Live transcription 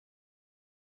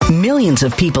Millions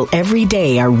of people every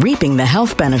day are reaping the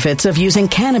health benefits of using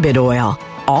cannabis oil,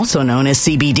 also known as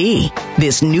CBD.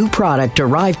 This new product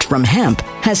derived from hemp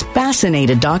has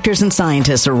fascinated doctors and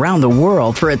scientists around the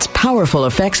world for its powerful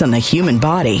effects on the human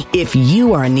body. If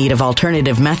you are in need of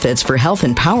alternative methods for health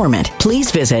empowerment, please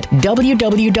visit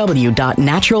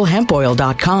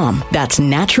www.naturalhempoil.com. That's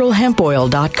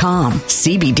naturalhempoil.com.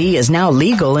 CBD is now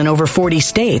legal in over 40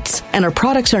 states, and our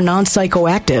products are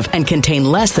non-psychoactive and contain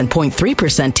less than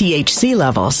 0.3% THC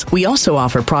levels. We also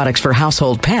offer products for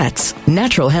household pets.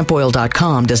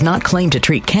 Naturalhempoil.com does not claim to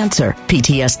treat cancer,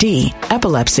 PTSD,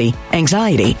 epilepsy,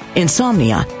 anxiety,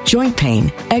 insomnia, joint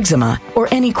pain, eczema, or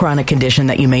any chronic condition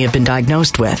that you may have been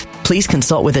diagnosed with. Please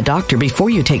consult with a doctor before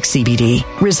you take CBD.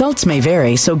 Results may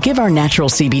vary, so give our natural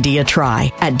CBD a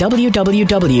try at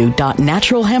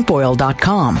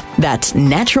www.naturalhempoil.com. That's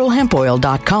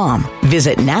naturalhempoil.com.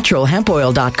 Visit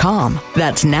naturalhempoil.com.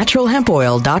 That's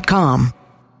naturalhempoil.com.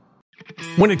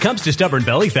 When it comes to stubborn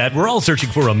belly fat, we're all searching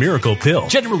for a miracle pill.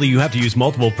 Generally, you have to use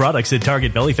multiple products that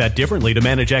target belly fat differently to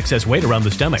manage excess weight around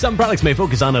the stomach. Some products may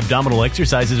focus on abdominal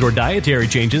exercises or dietary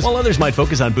changes, while others might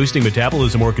focus on boosting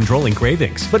metabolism or controlling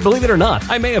cravings. But believe it or not,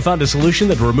 I may have found a solution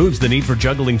that removes the need for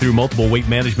juggling through multiple weight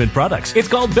management products. It's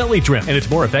called Belly Trim, and it's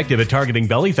more effective at targeting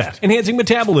belly fat, enhancing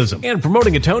metabolism, and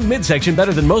promoting a toned midsection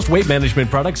better than most weight management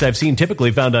products I've seen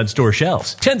typically found on store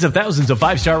shelves. Tens of thousands of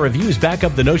 5-star reviews back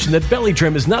up the notion that Belly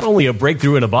Trim is not only a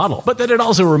breakthrough in a bottle, but that it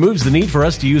also removes the need for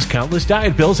us to use countless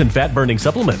diet pills and fat-burning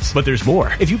supplements. But there's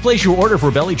more. If you place your order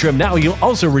for Belly Trim now, you'll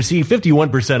also receive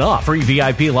 51% off, free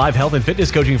VIP live health and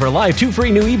fitness coaching for life, 2 free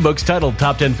new ebooks titled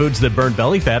Top 10 Foods That Burn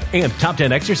Belly Fat and Top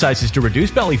 10 Exercises to Reduce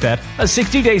Belly Fat, a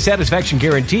 60-day satisfaction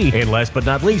guarantee, and last but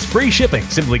not least, free shipping.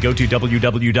 Simply go to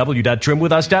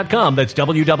www.trimwithus.com. That's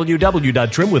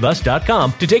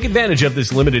www.trimwithus.com to take advantage of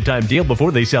this limited time deal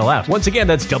before they sell out. Once again,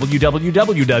 that's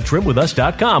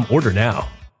www.trimwithus.com. Order now.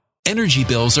 Energy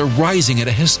bills are rising at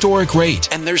a historic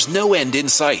rate, and there's no end in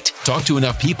sight. Talk to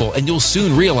enough people, and you'll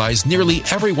soon realize nearly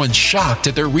everyone's shocked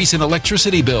at their recent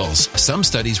electricity bills. Some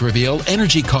studies reveal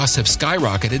energy costs have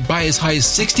skyrocketed by as high as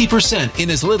 60%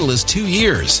 in as little as 2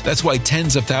 years. That's why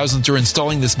tens of thousands are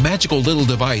installing this magical little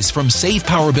device from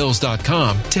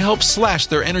SavePowerBills.com to help slash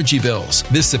their energy bills.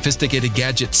 This sophisticated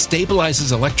gadget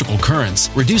stabilizes electrical currents,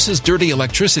 reduces dirty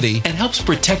electricity, and helps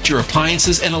protect your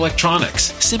appliances and electronics.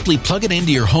 Simply plug it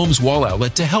into your home's wall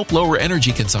outlet to help lower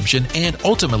energy consumption and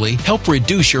ultimately help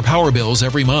reduce your power bills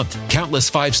every month.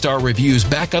 Countless 5-star reviews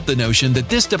back up the notion that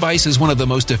this device is one of the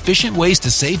most efficient ways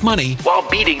to save money while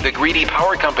beating the greedy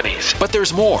power companies. But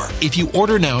there's more. If you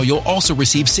order now, you'll also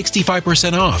receive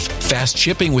 65% off, fast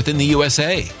shipping within the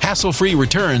USA, hassle-free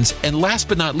returns, and last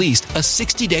but not least, a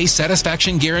 60-day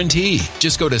satisfaction guarantee.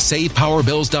 Just go to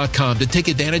SavePowerBills.com to take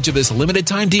advantage of this limited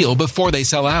time deal before they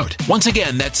sell out. Once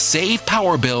again, that's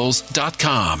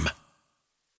SavePowerBills.com.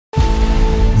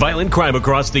 Violent crime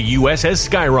across the U.S. has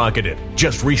skyrocketed.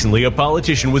 Just recently, a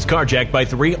politician was carjacked by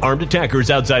 3 armed attackers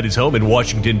outside his home in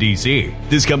Washington, D.C.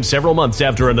 This comes several months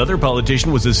after another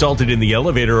politician was assaulted in the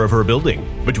elevator of her building.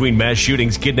 Between mass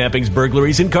shootings, kidnappings,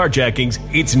 burglaries, and carjackings,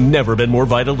 it's never been more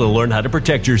vital to learn how to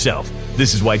protect yourself.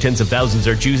 This is why tens of thousands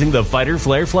are choosing the Fighter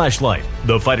Flare flashlight.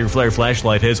 The Fighter Flare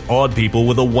flashlight has awed people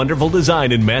with a wonderful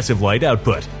design and massive light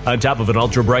output. On top of an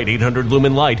ultra-bright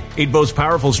 800-lumen light, it boasts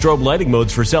powerful strobe lighting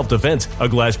modes for self-defense, a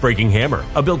glass-breaking hammer,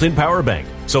 a built-in power bank,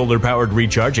 solar-powered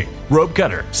recharging, rope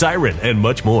cutter, siren, and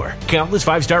much more. Countless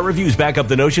 5-star reviews back up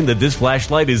the notion that this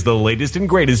flashlight is the latest and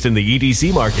greatest in the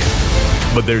EDC market.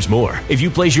 But there's more. If you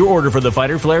place your order for the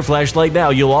Fighter Flare flashlight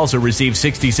now, you'll also receive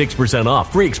 66%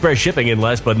 off, free express shipping, and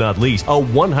last but not least, a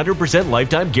 100%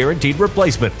 lifetime guaranteed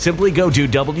replacement. Simply go to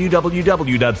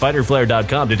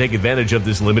www.fighterflare.com to take advantage of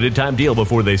this limited time deal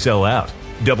before they sell out.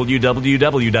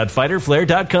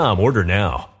 www.fighterflare.com. Order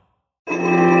now.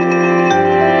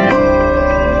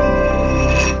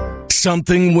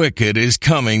 Something wicked is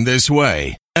coming this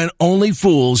way, and only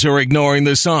fools are ignoring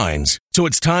the signs. So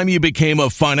it's time you became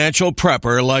a financial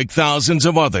prepper like thousands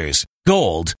of others.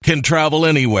 Gold can travel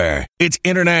anywhere. It's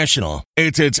international.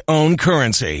 It's its own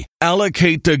currency.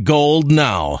 Allocate to gold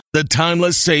now, the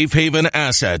timeless safe haven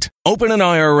asset. Open an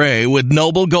IRA with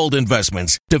Noble Gold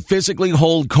Investments to physically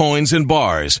hold coins and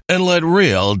bars and let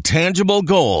real, tangible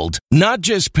gold, not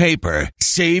just paper,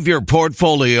 Save your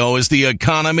portfolio as the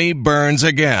economy burns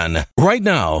again. Right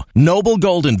now, Noble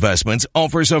Gold Investments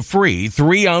offers a free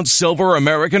 3-ounce silver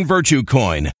American Virtue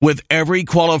coin with every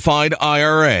qualified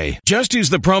IRA. Just use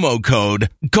the promo code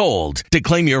GOLD to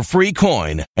claim your free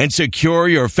coin and secure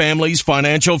your family's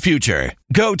financial future.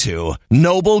 Go to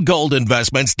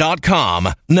noblegoldinvestments.com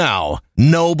now.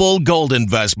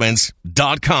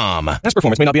 noblegoldinvestments.com. Past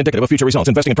performance may not be indicative of future results.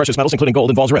 Investing in precious metals, including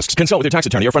gold, involves risks. Consult with your tax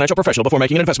attorney or financial professional before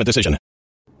making an investment decision.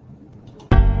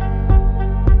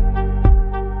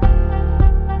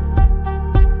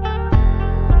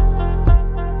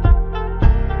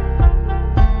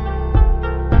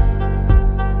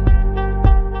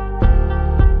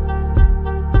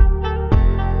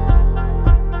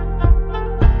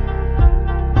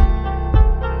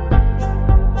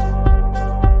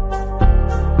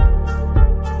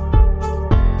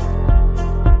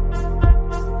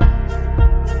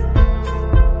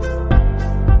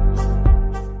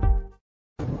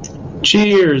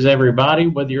 Cheers, everybody,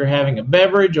 whether you're having a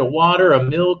beverage, a water, a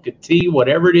milk, a tea,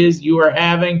 whatever it is you are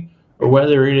having, or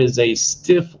whether it is a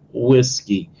stiff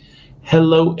whiskey.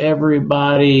 Hello,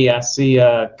 everybody. I see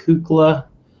Kukla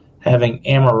having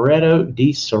Amaretto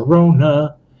di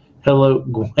Serona. Hello,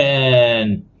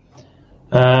 Gwen.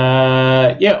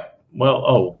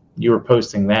 You were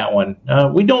posting that one.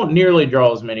 We don't nearly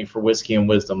draw as many for Whiskey and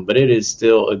Wisdom, but it is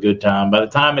still a good time. By the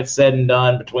time it's said and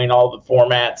done, between all the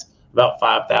formats, about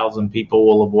 5,000 people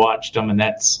will have watched them, and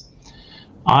that's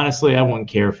honestly, I wouldn't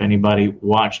care if anybody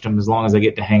watched them as long as I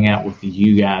get to hang out with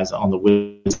you guys on the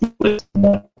Wisdom.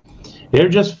 They're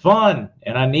just fun,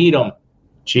 and I need them.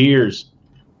 Cheers.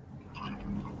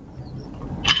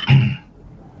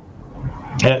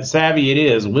 Savvy it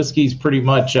is. Whiskey's pretty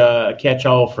much a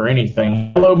catch-all for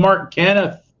anything. Hello, Mark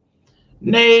Kenneth.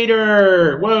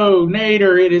 Nader. Whoa,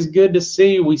 Nader, it is good to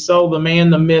see you. We saw the man,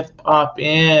 the myth pop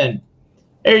in.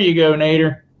 There you go,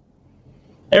 Nader.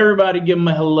 Everybody give him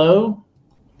a hello.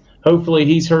 Hopefully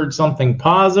he's heard something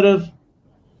positive.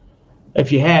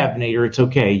 If you have, Nader, it's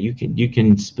okay. You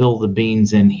can spill the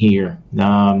beans in here.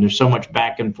 There's so much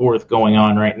back and forth going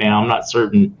on right now. I'm not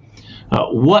certain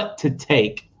what to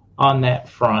take on that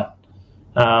front.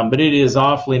 But it is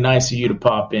awfully nice of you to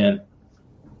pop in.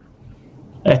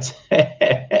 That's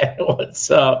what's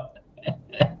up.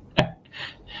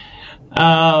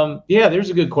 There's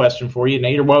a good question for you,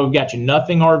 Nader. Well, we've got you.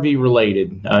 Nothing RV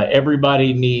related.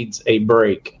 Everybody needs a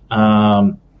break.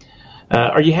 Are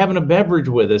you having a beverage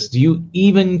with us? Do you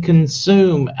even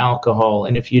consume alcohol?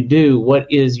 And if you do, what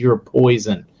is your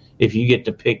poison if you get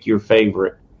to pick your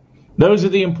favorite? Those are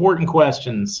the important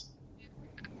questions.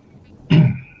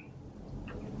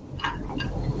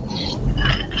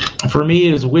 For me,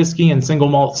 it is whiskey and single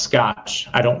malt scotch.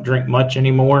 I don't drink much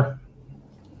anymore.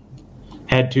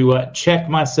 Had to check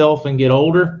myself and get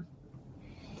older.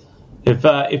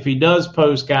 If he does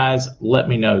post, guys, let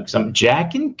me know, because I'm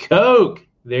Jack and Coke.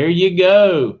 There you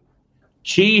go.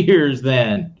 Cheers,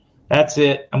 then. That's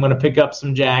it. I'm going to pick up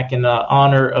some Jack in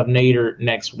honor of Nader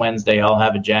next Wednesday. I'll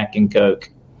have a Jack and Coke.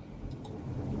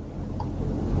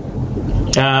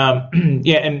 And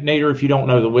Nader, if you don't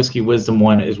know, the Whiskey Wisdom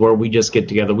one is where we just get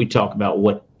together. We talk about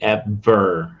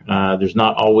whatever. There's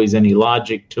not always any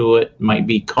logic to it. Might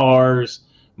be cars,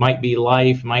 might be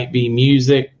life, might be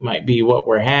music, might be what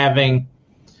we're having,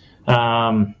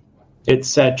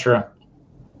 etc.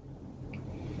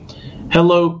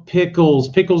 Hello, Pickles.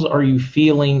 Pickles, are you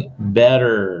feeling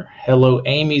better? Hello,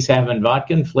 Amy's having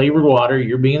vodka and flavored water.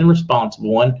 You're being the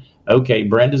responsible one. Okay,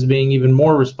 Brenda's being even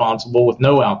more responsible with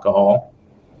no alcohol.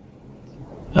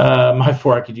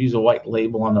 I could use a white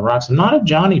label on the rocks. I'm not a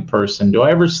Johnny person. Do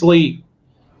I ever sleep?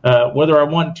 Whether I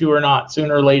want to or not,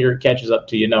 sooner or later it catches up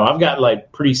to you. No, I've got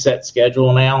like pretty set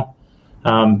schedule now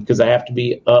because I have to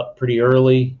be up pretty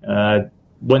early.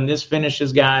 When this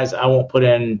finishes, guys, I won't put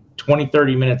in 20,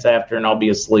 30 minutes after and I'll be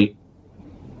asleep.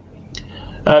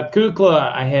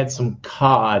 Kukla, I had some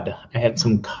cod. I had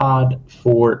some cod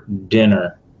for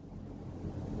dinner.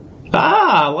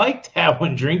 I like that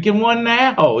one. Drinking one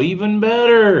now. Even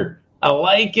better. I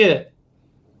like it.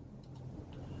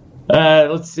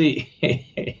 Let's see.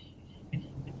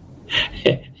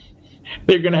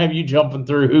 They're going to have you jumping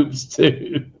through hoops,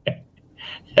 too.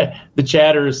 The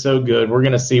chatter is so good. We're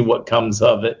going to see what comes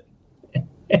of it.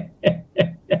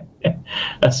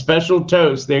 A special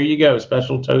toast. There you go.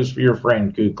 Special toast for your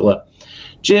friend, Kukla.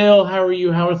 Jill, how are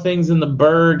you? How are things in the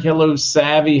Berg? Hello,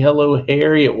 Savvy. Hello,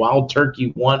 Harriet. Wild Turkey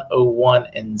 101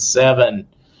 and 7.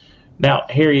 Now,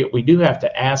 Harriet, we do have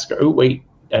to ask her. Oh, wait.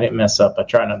 I didn't mess up. I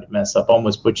try not to mess up.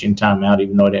 Almost put you in timeout,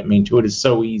 even though I didn't mean to. It is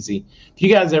so easy. If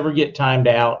you guys ever get timed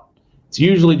out, It's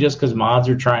usually just because mods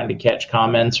are trying to catch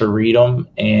comments or read them,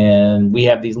 and we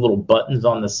have these little buttons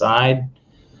on the side.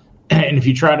 And if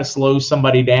you try to slow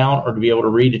somebody down or to be able to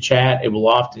read a chat, it will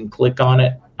often click on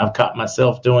it. I've caught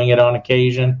myself doing it on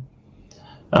occasion.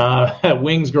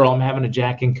 Wings Girl, I'm having a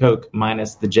Jack and Coke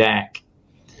minus the Jack.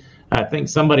 I think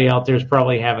somebody out there is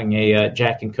probably having a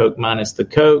Jack and Coke minus the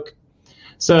Coke.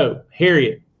 So,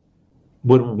 Harriet,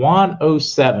 would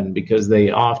 107, because they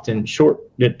often shorten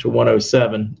it to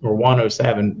 107 or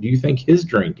 107, do you think his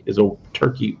drink is a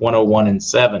turkey 101 and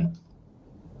 7?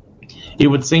 It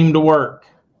would seem to work.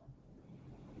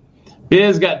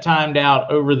 Biz got timed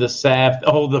out over the Sav.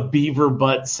 Oh, the beaver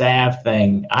butt Sav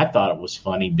thing. I thought it was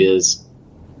funny, Biz.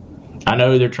 I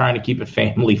know they're trying to keep it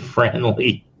family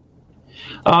friendly.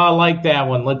 I like that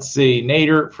one. Let's see.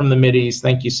 Nader from the Mideast,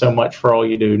 thank you so much for all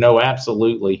you do. No,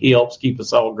 absolutely. He helps keep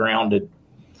us all grounded.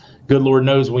 Good Lord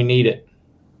knows we need it.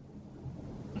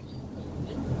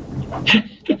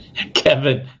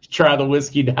 Kevin, try the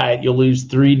whiskey diet. You'll lose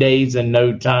 3 days in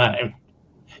no time.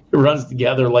 It runs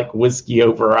together like whiskey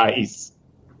over ice.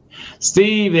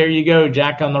 Steve, there you go.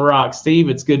 Jack on the Rock. Steve,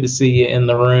 it's good to see you in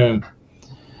the room.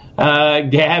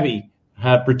 Gabby,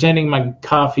 pretending my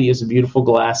coffee is a beautiful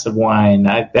glass of wine.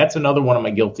 That's another one of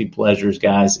my guilty pleasures,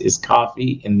 guys, is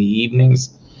coffee in the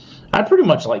evenings. I pretty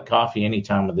much like coffee any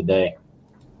time of the day.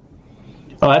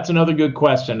 Oh, that's another good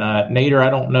question. Nader, I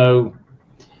don't know.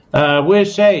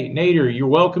 Wish, hey, Nader, you're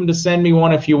welcome to send me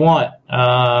one if you want.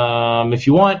 If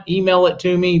you want, email it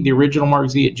to me,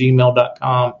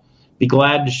 theoriginalmarkz@gmail.com. Be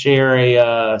glad to share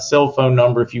a cell phone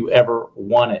number if you ever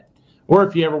want it. Or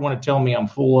if you ever want to tell me I'm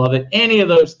full of it. Any of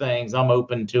those things, I'm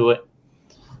open to it.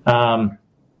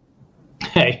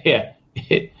 Yeah,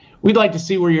 we'd like to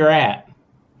see where you're at.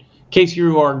 In case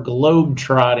you are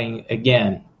globe-trotting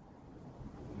again.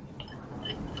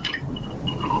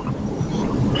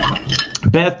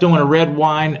 Beth doing a red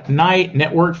wine night.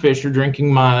 Network Fisher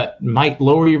drinking might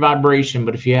lower your vibration,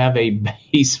 but if you have a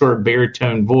bass or a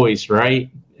baritone voice, right?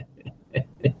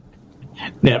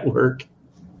 Network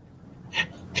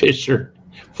Fisher.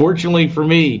 Fortunately for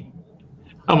me,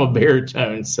 I'm a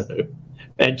baritone, so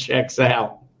that checks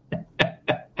out.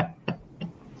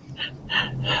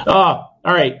 Oh,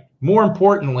 all right. More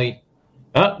importantly,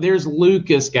 there's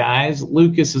Lucas, guys.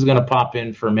 Lucas is going to pop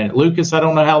in for a minute. Lucas, I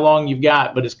don't know how long you've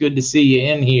got, but it's good to see you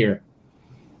in here.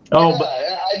 Oh,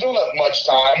 yeah, I don't have much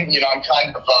time. I'm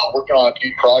kind of working on a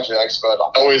few projects, but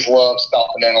I always love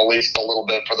stopping in at least a little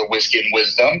bit for the whiskey and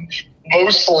wisdom.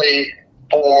 Mostly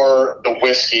for the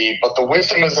whiskey, but the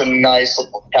wisdom is a nice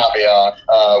little caveat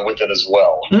with it as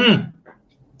well.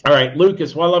 All right,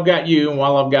 Lucas, while I've got you and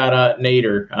while I've got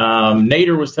Nader,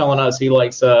 Nader was telling us he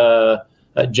likes a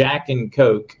Jack and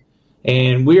Coke,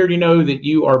 and we already know that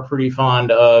you are pretty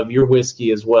fond of your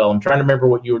whiskey as well. I'm trying to remember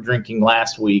what you were drinking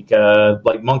last week,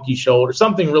 like Monkey Shoulder,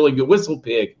 something really good, Whistle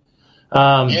Pig.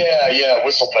 Yeah,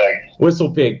 Whistle Pig.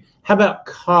 Whistle Pig. How about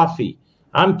coffee?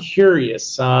 I'm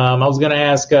curious. I was going to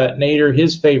ask Nader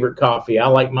his favorite coffee. I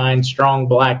like mine strong,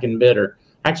 black, and bitter.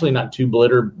 Actually, not too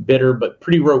bitter, but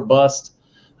pretty robust.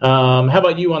 How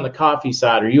about you on the coffee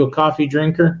side? Are you a coffee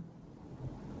drinker?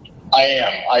 I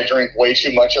am. I drink way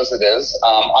too much as it is.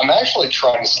 I'm actually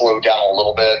trying to slow down a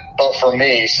little bit, but for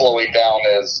me, slowing down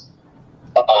is,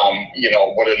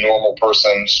 what a normal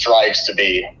person strives to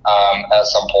be at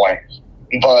some point.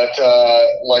 But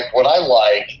what I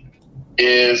like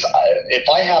is if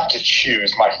I have to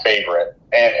choose my favorite,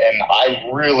 and I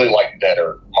really like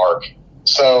bitter, Mark.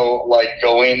 So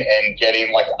going and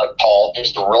getting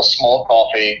just a real small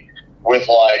coffee with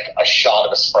a shot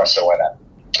of espresso in it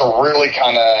to really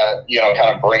kind of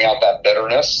bring out that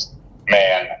bitterness,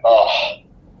 man.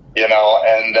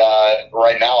 And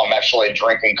right now I'm actually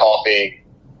drinking coffee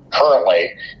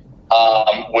currently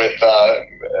with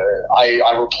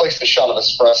I replaced the shot of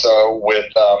espresso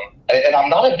with and I'm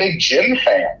not a big gin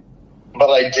fan, but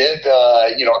I did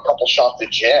a couple shots of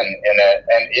gin in it,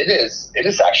 and it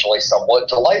is actually somewhat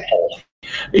delightful.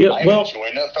 Yeah, I'm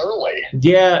enjoying it thoroughly.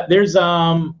 Yeah, there's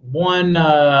one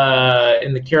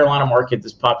in the Carolina market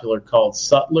that's popular called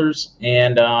Sutler's,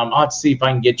 and I'll have to see if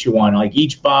I can get you one.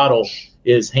 Each bottle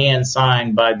is hand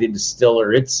signed by the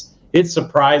distiller. It's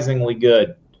surprisingly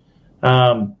good.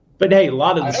 But hey, a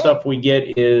lot of the stuff we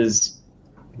get is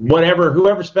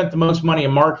whoever spent the most money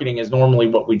in marketing is normally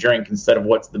what we drink instead of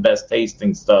what's the best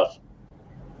tasting stuff.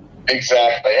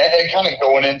 Exactly. And kind of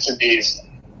going into these,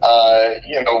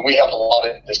 we have a lot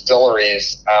of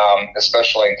distilleries,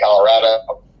 especially in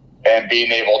Colorado, and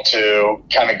being able to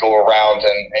kind of go around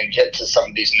and get to some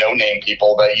of these no-name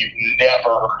people that you've never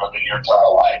heard of in your entire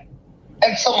life.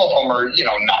 And some of them are,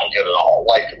 not good at all.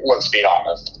 Let's be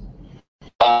honest.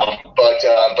 But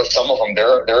some of them,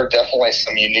 there are definitely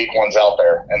some unique ones out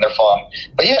there, and they're fun.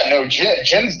 But yeah, no,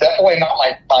 gin's definitely not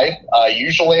my type.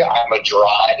 Usually I'm a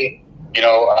dry,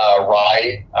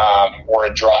 rye, or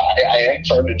a dry. I am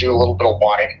starting to do a little bit of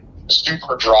wine,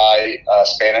 super dry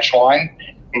Spanish wine.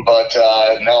 But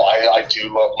no, I do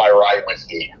love my rye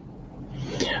whiskey.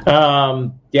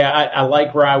 Yeah, I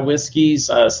like rye whiskeys.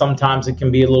 Sometimes it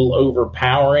can be a little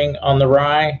overpowering on the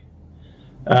rye.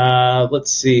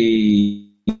 Let's see.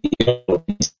 I'm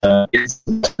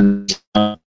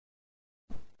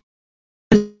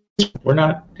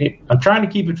trying to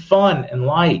keep it fun and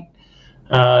light.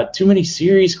 Too many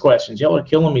serious questions. Y'all are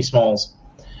killing me, Smalls.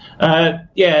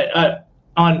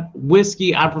 On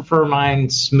whiskey, I prefer mine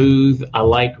smooth. I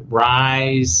like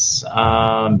ryes.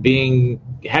 Having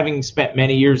spent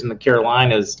many years in the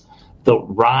Carolinas, the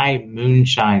rye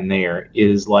moonshine there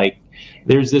is like,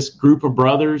 there's this group of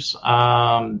brothers,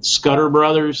 Scudder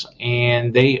Brothers,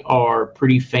 and they are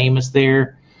pretty famous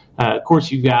there. Of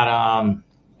course, you've got,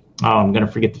 I'm going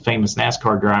to forget the famous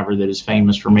NASCAR driver that is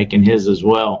famous for making his as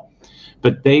well.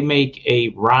 But they make a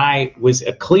rye whiskey,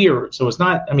 a clear, so it's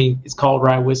not, it's called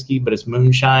rye whiskey, but it's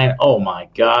moonshine. Oh my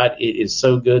God, it is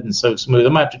so good and so smooth.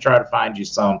 I'm going to have to try to find you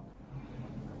some.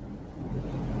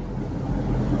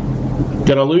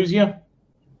 Did I lose you?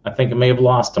 I think I may have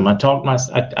lost him. I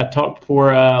talked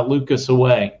poor Lucas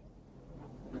away.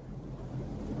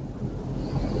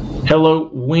 Hello,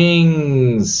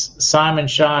 Wings. Simon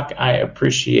Shock, I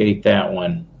appreciate that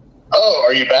one. Oh,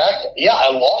 are you back? Yeah, I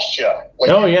lost you.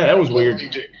 That was weird.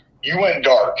 You went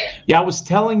dark. Yeah, I was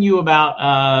telling you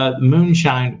about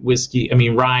moonshine whiskey,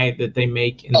 rye that they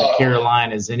make in the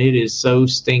Carolinas, and it is so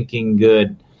stinking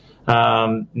good.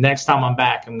 Next time I'm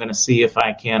back, I'm going to see if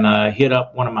I can hit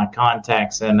up one of my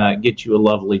contacts and get you a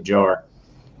lovely jar.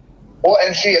 Well,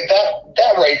 and see,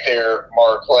 that right there,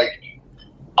 Mark,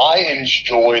 I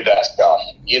enjoy that stuff,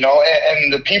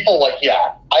 and the people,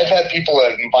 I've had people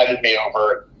that have invited me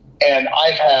over, and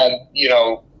I've had,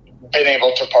 been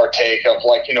able to partake of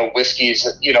whiskeys,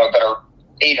 that are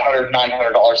 $800,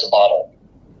 $900 a bottle.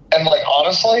 And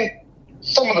honestly,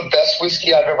 some of the best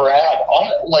whiskey I've ever had,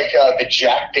 the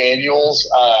Jack Daniels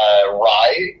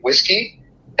rye whiskey,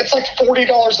 it's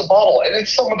 $40 a bottle. And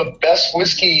it's some of the best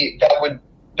whiskey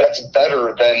that's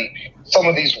better than some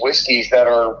of these whiskeys that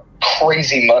are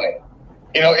crazy money.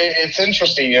 It's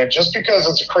interesting, just because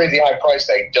it's a crazy high price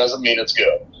tag doesn't mean it's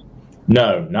good.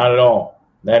 No, not at all.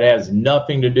 That has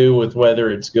nothing to do with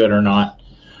whether it's good or not.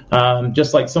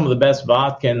 Just like some of the best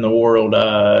vodka in the world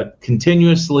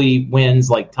continuously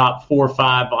wins, top 4 or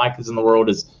 5 vodkas in the world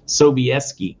is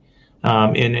Sobieski.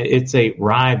 And it's a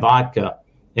rye vodka.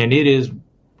 And it is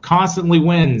constantly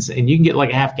wins. And you can get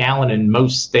a half gallon in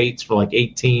most states for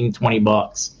 $18,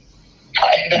 $20.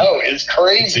 I know. It's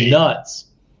crazy. It's nuts.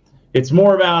 It's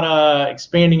more about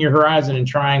expanding your horizon and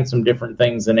trying some different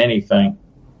things than anything.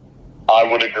 I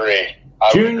would agree.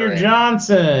 Junior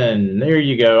Johnson. There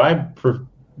you go.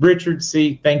 Richard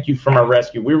C., thank you for my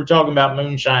rescue. We were talking about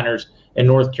moonshiners in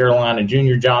North Carolina.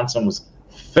 Junior Johnson was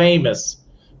famous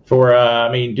for,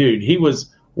 he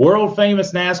was world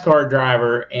famous NASCAR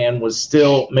driver and was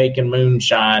still making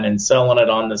moonshine and selling it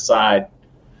on the side.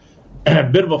 A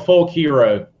bit of a folk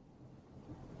hero.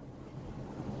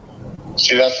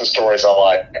 See, that's the stories I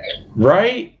like.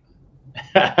 Right?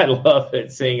 I love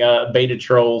it, seeing Beta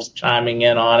Trolls chiming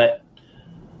in on it.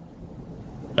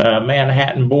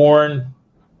 Manhattan born.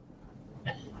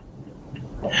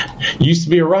 Used to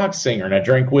be a rock singer, and I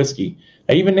drank whiskey.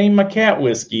 I even named my cat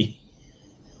Whiskey.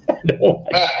 Oh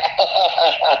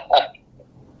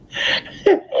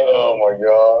my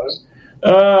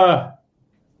gosh.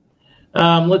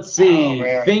 Let's see.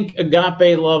 Think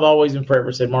Agape Love Always and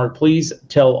Forever said, Mark, please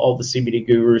tell all the CBD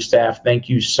Guru staff thank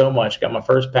you so much. Got my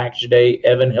first package today.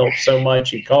 Evan helped so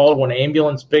much. He called when an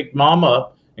ambulance picked Mom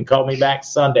up and called me back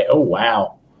Sunday. Oh,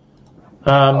 wow.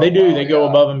 They do. They go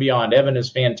above and beyond. Evan is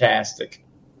fantastic.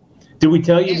 Did we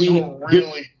tell you he's a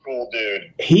really cool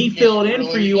dude. He filled in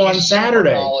for you on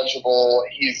Saturday. Knowledgeable.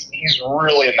 He's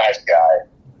really a nice guy.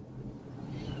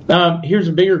 Here's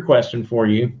a bigger question for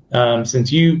you.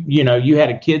 Since you had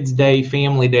a kids' day,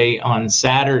 family day on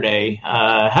Saturday,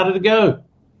 how did it go?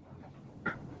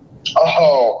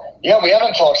 Oh, yeah, we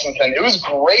haven't talked since then. It was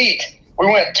great. We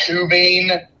went tubing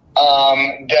down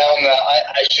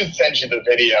I should send you the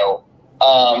video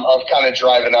of kind of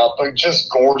driving up, but just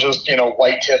gorgeous,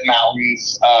 white tip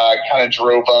mountains. Kind of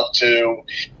drove up to,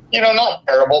 not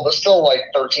terrible, but still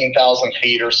 13,000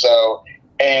 feet or so.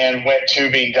 And went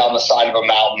tubing down the side of a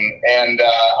mountain. And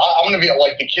I'm going to be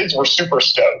the kids were super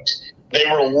stoked. They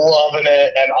were loving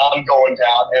it, and I'm going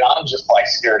down, and I'm just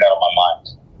scared out of my mind.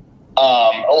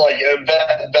 I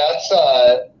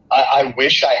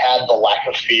wish I had the lack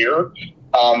of fear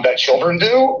that children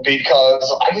do,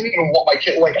 because I didn't even want my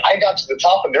kid. Like, I got to the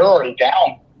top and they're already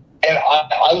down, and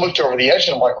I looked over the edge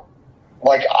and I'm like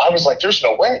I was like, there's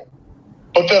no way.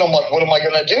 But then I'm like, what am I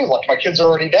going to do? Like, my kids are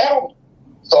already down.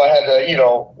 So I had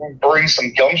to, bring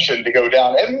some gumption to go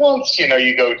down. And once, you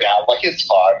go down, like, it's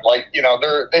fine. Like, they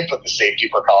put the safety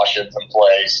precautions in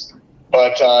place.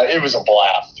 But it was a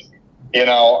blast.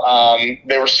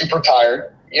 They were super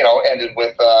tired, ended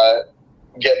with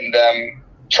getting them,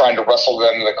 trying to wrestle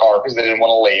them in the car because they didn't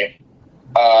want to leave.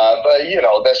 But,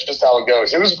 that's just how it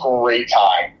goes. It was a great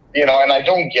time, and I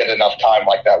don't get enough time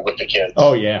like that with the kids.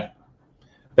 Oh, yeah.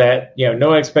 That,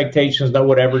 no expectations, no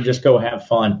whatever, just go have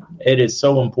fun. It is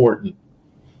so important.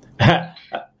 I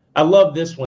love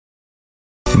this one.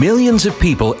 Millions of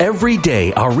people every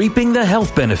day are reaping the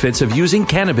health benefits of using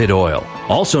cannabis oil,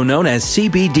 also known as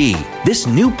CBD. This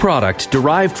new product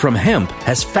derived from hemp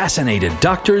has fascinated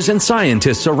doctors and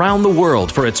scientists around the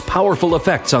world for its powerful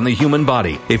effects on the human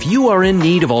body. If you are in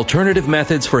need of alternative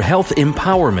methods for health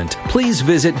empowerment, please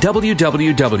visit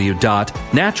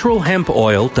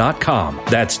www.naturalhempoil.com.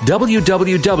 That's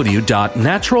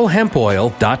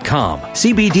www.naturalhempoil.com.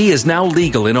 CBD is now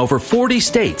legal in over 40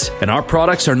 states, and our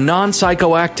products are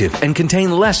non-psychoactive and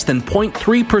contain less than 0.3%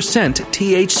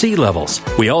 THC levels.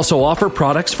 We also offer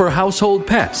products for household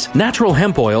pets.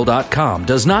 NaturalHempOil.com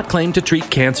does not claim to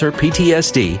treat cancer,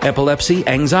 PTSD, epilepsy,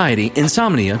 anxiety,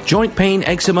 insomnia, joint pain,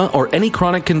 eczema, or any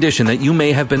chronic condition that you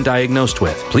may have been diagnosed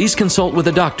with. Please consult with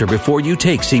a doctor before you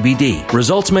take CBD.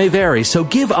 Results may vary, so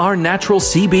give our natural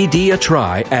CBD a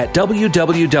try at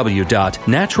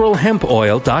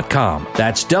www.naturalhempoil.com.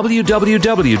 That's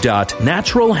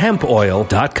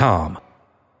www.naturalhempoil.com.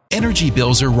 Energy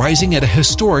bills are rising at a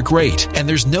historic rate, and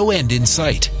there's no end in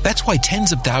sight. That's why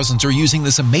tens of thousands are using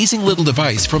this amazing little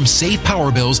device from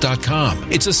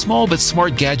SavePowerBills.com. It's a small but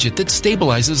smart gadget that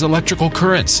stabilizes electrical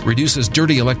currents, reduces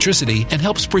dirty electricity, and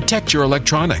helps protect your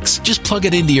electronics. Just plug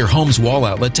it into your home's wall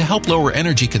outlet to help lower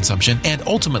energy consumption and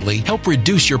ultimately help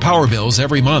reduce your power bills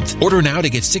every month. Order now to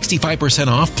get 65%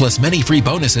 off plus many free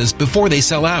bonuses before they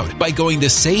sell out by going to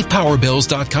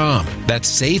SavePowerBills.com.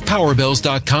 That's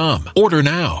SavePowerBills.com. Order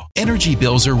now. Energy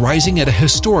bills are rising at a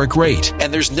historic rate,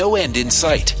 and there's no end in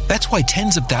sight. That's why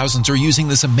tens of thousands are using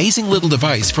this amazing little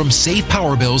device from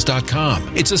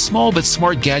SavePowerBills.com. It's a small but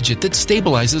smart gadget that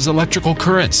stabilizes electrical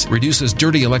currents, reduces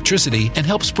dirty electricity, and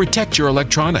helps protect your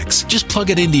electronics. Just plug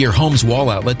it into your home's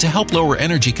wall outlet to help lower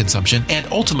energy consumption and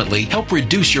ultimately help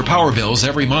reduce your power bills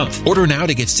every month. Order now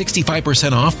to get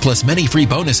 65% off plus many free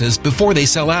bonuses before they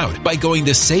sell out by going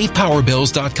to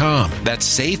SavePowerBills.com.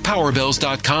 That's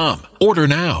SavePowerBills.com. Order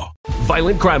now.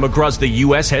 Violent crime across the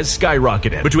U.S. has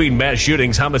skyrocketed. Between mass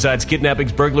shootings, homicides,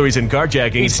 kidnappings, burglaries, and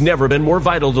carjacking, it's never been more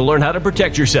vital to learn how to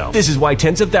protect yourself. This is why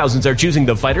tens of thousands are choosing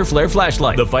the Fighter Flare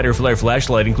flashlight. The Fighter Flare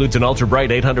flashlight includes an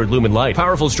ultra-bright 800 lumen light,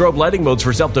 powerful strobe lighting modes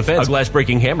for self-defense, a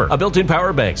glass-breaking hammer, a built-in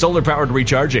power bank, solar-powered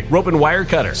recharging, rope and wire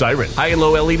cutter, siren, high and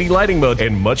low LED lighting mode,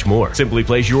 and much more. Simply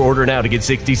place your order now to get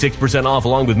 66% off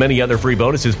along with many other free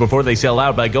bonuses before they sell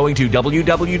out by going to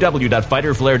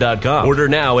www.fighterflare.com. Order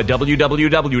now at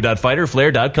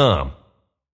www.fighterflare.com.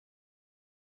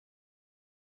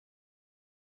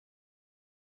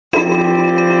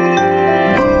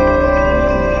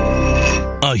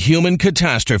 A human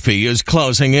catastrophe is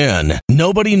closing in.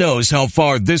 Nobody knows how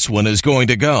far this one is going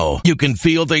to go. You can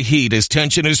feel the heat as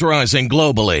tension is rising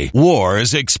globally. War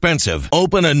is expensive.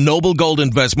 Open a Noble Gold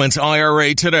Investments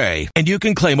IRA today, and you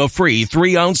can claim a free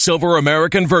 3-ounce silver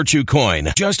American Virtue coin.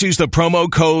 Just use the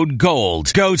promo code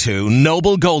GOLD. Go to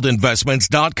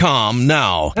noblegoldinvestments.com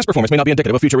now. Past performance may not be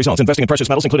indicative of future results. Investing in precious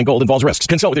metals, including gold, involves risks.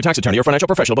 Consult with your tax attorney or financial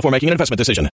professional before making an investment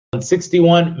decision.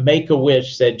 61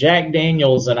 Make-A-Wish said Jack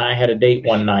Daniels and I had a date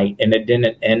one night and it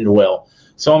didn't end well.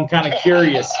 So I'm kind of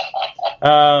curious.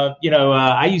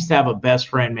 I used to have a best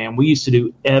friend, man. We used to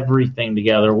do everything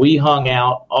together. We hung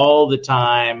out all the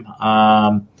time.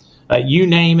 You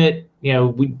name it.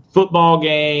 Football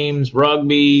games,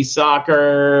 rugby,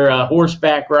 soccer,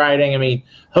 horseback riding. I mean,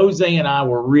 Jose and I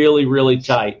were really, really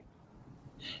tight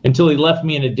until he left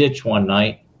me in a ditch one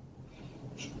night.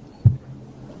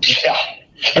 Yeah.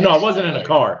 No, I wasn't in a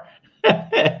car. Yeah,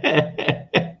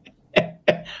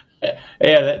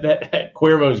 that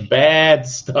Cuervo's bad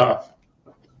stuff.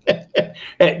 Do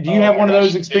you have one of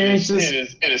those experiences?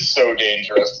 It is so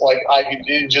dangerous. Like, I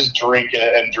could just drink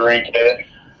it, and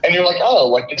you're like, oh,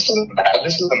 like, this isn't bad,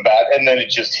 and then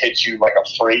it just hits you like a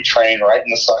freight train right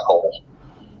in the suck hole.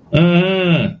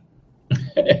 Oh,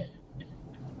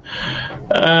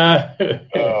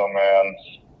 man.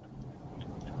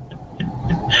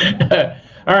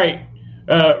 All right.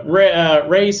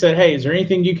 Ray said, hey, is there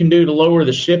anything you can do to lower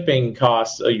the shipping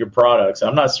costs of your products?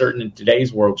 I'm not certain in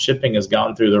today's world shipping has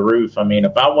gone through the roof. I mean,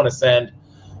 if I want to send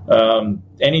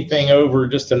anything over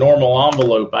just a normal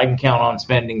envelope, I can count on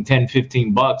spending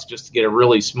 $10-15 just to get a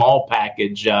really small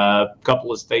package a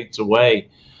couple of states away.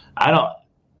 I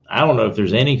don't know if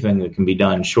there's anything that can be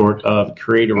done short of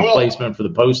create a replacement for the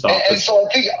post office. And so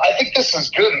I think this is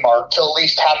good, Mark, to at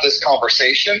least have this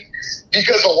conversation,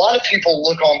 because a lot of people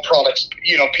look on products,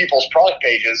 people's product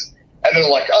pages, and they're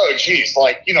like, oh, geez,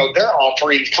 they're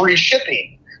offering free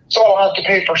shipping, so I don't have to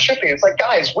pay for shipping. It's like,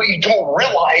 guys, what you don't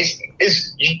realize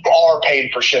is you are paying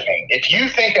for shipping. If you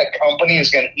think a company is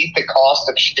going to eat the cost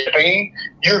of shipping,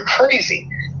 you're crazy.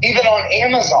 Even on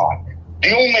Amazon,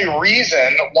 the only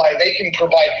reason why they can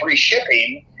provide free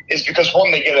shipping is because,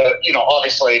 one, they get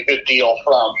obviously a good deal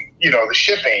from, the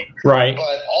shipping. Right.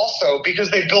 But also because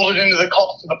they build it into the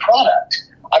cost of the product.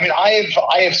 I mean, I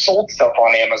have sold stuff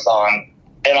on Amazon,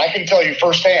 and I can tell you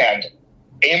firsthand,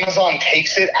 Amazon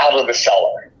takes it out of the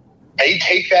seller. They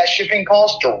take that shipping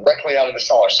cost directly out of the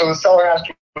seller. So the seller has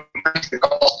to increase the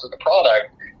cost of the product,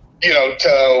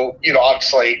 to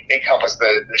obviously encompass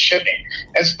the shipping.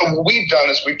 And so what we've done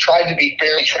is we've tried to be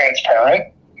fairly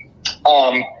transparent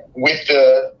with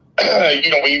the,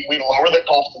 we lower the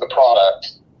cost of the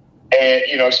product, and,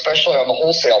 especially on the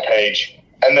wholesale page,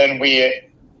 and then we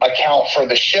account for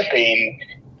the shipping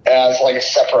as like a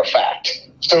separate fact.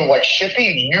 So like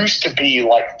shipping used to be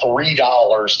like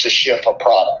 $3 to ship a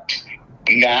product.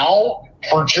 Now,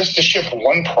 for just to ship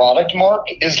one product, Mark,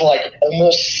 is like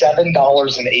almost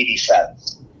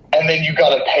 $7.80. And then you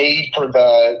got to pay for for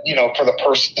the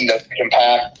person that can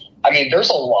pack. I mean, there's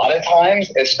a lot of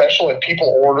times, especially if people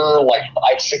order like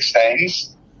 5-6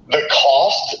 things, the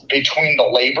cost between the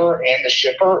labor and the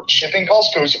shipping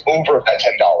cost goes over that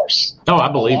 $10. Oh, I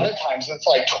believe it. A lot of times it's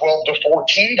like $12 to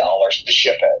 $14 to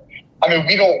ship it. I mean,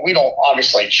 we don't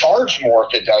obviously charge more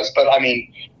if it does, but I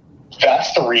mean,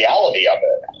 that's the reality of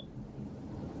it.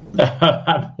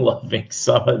 I'm loving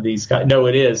some of these guys. No,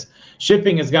 it is.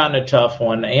 Shipping has gotten a tough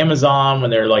one. Amazon,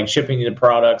 when they're like shipping you the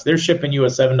products, they're shipping you a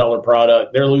 $7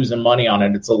 product. They're losing money on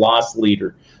it. It's a loss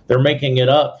leader. They're making it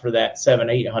up for that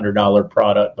 $700-800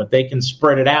 product, but they can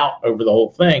spread it out over the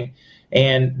whole thing.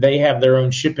 And they have their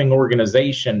own shipping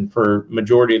organization for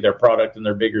majority of their product in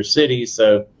their bigger cities.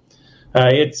 So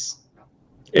it's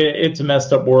a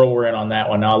messed up world we're in on that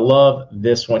one. Now, I love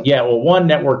this one. Yeah, well, One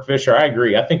Network Fisher, I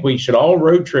agree. I think we should all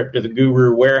road trip to the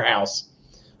Guru warehouse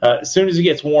as soon as it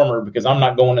gets warmer, because I'm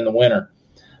not going in the winter.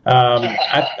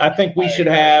 I think we should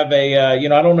have a, I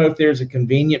don't know if there's a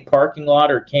convenient parking lot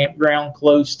or campground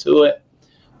close to it,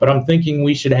 but I'm thinking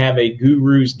we should have a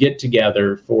Gurus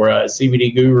get-together for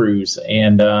CBD Gurus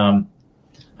and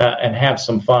have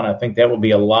some fun. I think that would be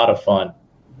a lot of fun.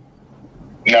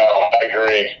 No, I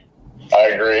agree.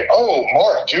 Oh,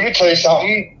 Mark, do you want me to tell you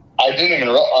something? I don't even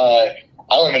know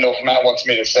if Matt wants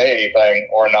me to say anything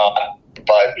or not,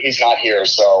 but he's not here,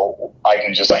 so I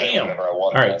can just say whatever I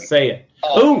want. All right, say it.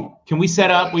 Can we set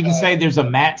up? We can say there's a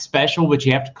Matt special, but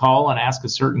you have to call and ask a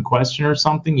certain question or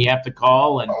something. You have to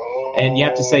call and you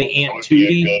have to say Aunt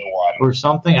Tootie or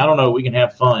something. I don't know. We can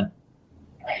have fun.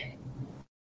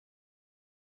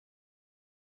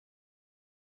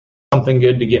 Something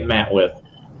good to get Matt with.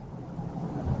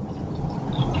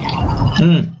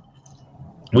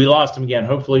 We lost him again.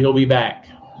 Hopefully he'll be back.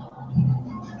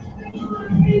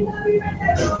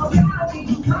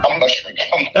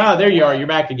 There you are. You're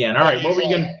back again. All right. What were you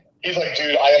going to... He's like,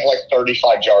 dude, I have like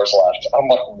 35 jars left. I'm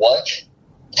like, what?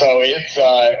 So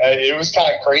it was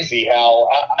kind of crazy how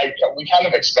we kind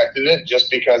of expected it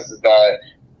just because of the,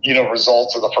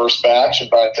 results of the first batch.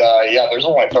 But yeah, there's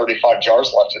only 35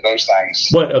 jars left of those things.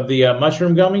 What, of the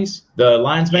mushroom gummies? The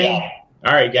lion's mane? Yeah.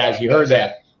 All right, guys, you heard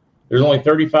that. There's only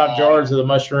 35 jars of the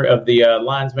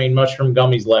lion's mane mushroom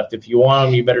gummies left. If you want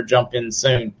them, you better jump in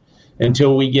soon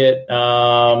until we get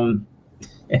sorry.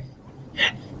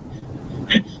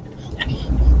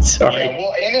 Yeah,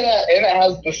 well, and it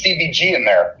has the CBG in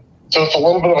there, so it's a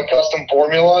little bit of a custom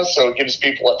formula. So it gives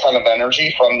people a ton of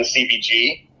energy from the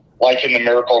CBG, like in the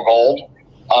Miracle Gold.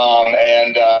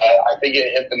 And I think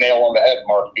it hit the nail on the head,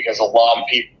 Mark, because a lot of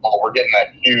people were getting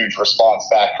that huge response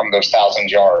back from those 1,000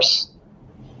 jars.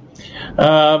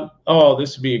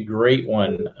 This would be a great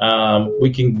one.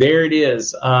 There it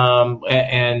is.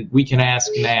 And we can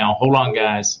ask now. Hold on,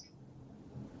 guys.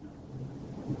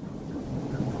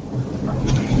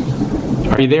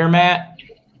 Are you there, Matt?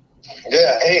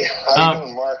 Yeah. Hey, how you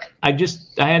doing, Mark? I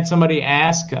had somebody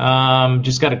ask,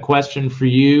 just got a question for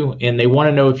you, and they want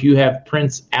to know if you have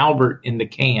Prince Albert in the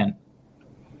can.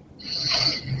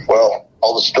 Well,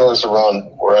 all the stores around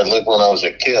where I lived when I was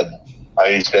a kid, I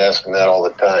used to ask him that all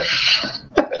the time.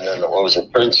 And then, what was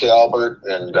it, Prince Albert,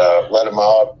 and let him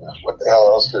out. What the hell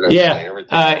else did I say?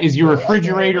 Everything. Is your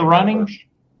refrigerator running?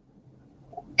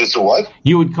 Is it what?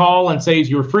 You would call and say, is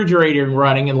your refrigerator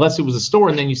running, unless it was a store,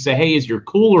 and then you say, hey, is your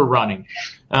cooler running?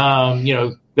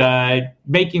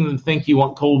 Making them think you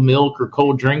want cold milk or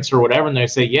cold drinks or whatever, and they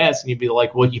say yes, and you'd be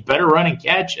like, well, you better run and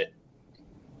catch it.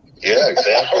 Yeah,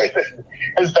 exactly.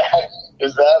 Is that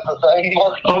the thing,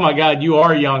 Mark? Oh, my God, you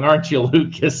are young, aren't you,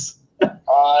 Lucas?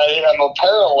 I am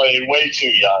apparently way too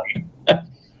young.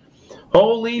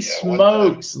 Holy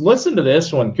smokes. Listen to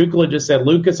this one. Kukla just said,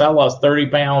 Lucas, I lost 30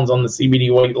 pounds on the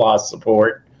CBD weight loss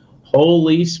support.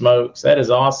 Holy smokes. That is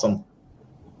awesome.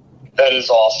 That is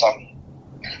awesome.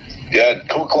 Yeah,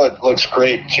 Kukla looks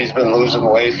great. She's been losing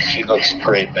weight. She looks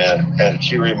great, man. And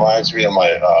she reminds me of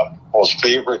my most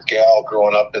favorite gal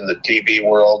growing up in the TV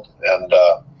world. And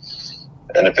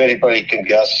if anybody can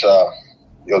guess,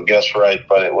 you'll guess right,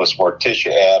 but it was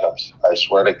Morticia Adams. I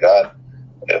swear to God.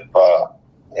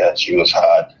 She was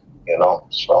hot,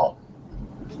 so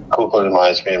Kukla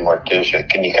reminds me of Morticia.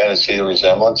 Can you kind of see the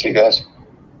resemblance, you guys?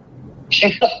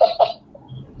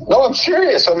 No, I'm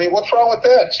serious. I mean, what's wrong with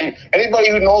that? See,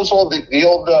 anybody who knows all the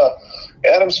old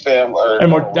Adams family,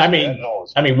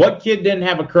 what kid didn't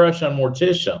have a crush on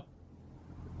Morticia?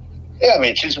 Yeah, I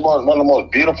mean, she's one of the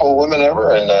most beautiful women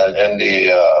ever in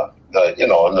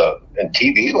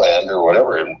TV land or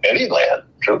whatever, in any land,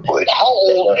 truthfully. How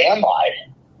old am I?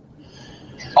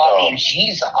 I mean,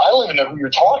 jeez, I don't even know who you're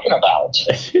talking about.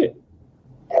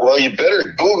 Well, you better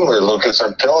Google her, Lucas.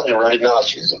 I'm telling you right now,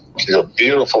 she's a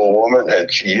beautiful woman,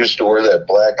 and she used to wear that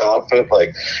black outfit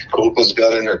like Kukla's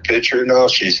got in her picture now.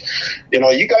 She's,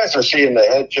 you guys are seeing the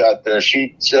headshot there.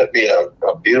 She sent me a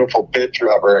beautiful picture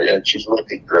of her, and she's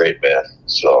looking great, man.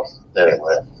 So,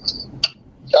 anyway.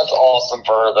 That's awesome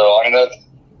for her, though. I mean,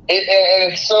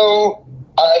 and it's so,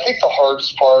 I think the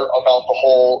hardest part about the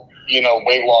whole,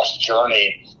 weight loss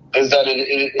journey is that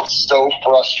it's so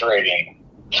frustrating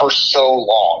for so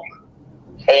long.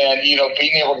 And,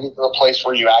 being able to get to the place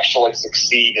where you actually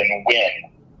succeed and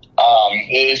win,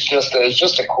 it's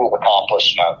just a cool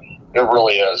accomplishment. It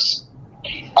really is.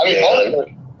 I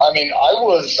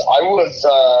was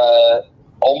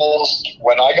almost,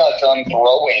 when I got done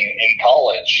throwing in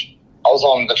college, I was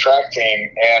on the track team,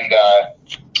 and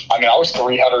I was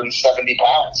 370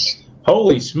 pounds.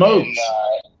 Holy smokes. And,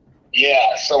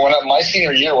 so my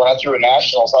senior year, when I threw at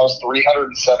nationals, I was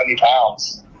 370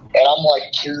 pounds, and I'm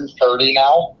like 230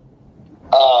 now.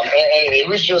 And it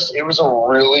was a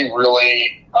really,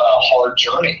 really hard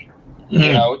journey,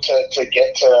 to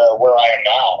get to where I am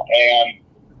now. And,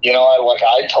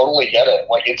 I totally get it.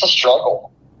 Like, it's a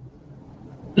struggle.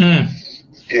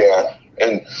 Yeah.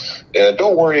 And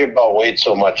don't worry about weight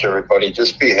so much, everybody.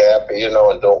 Just be happy, and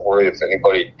don't worry if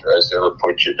anybody tries to ever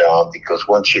put you down, because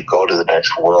once you go to the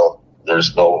next world,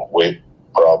 there's no weight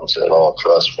problems at all.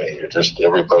 Trust me.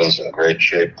 Everybody's in great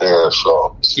shape there.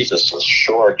 So it's just a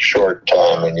short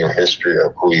time in your history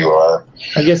of who you are.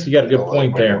 I guess you got a good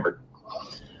point there.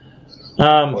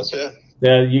 What's that?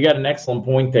 You got an excellent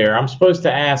point there. I'm supposed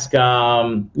to ask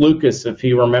Lucas if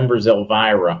he remembers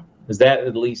Elvira. Is that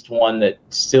at least one that's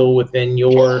still within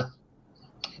your...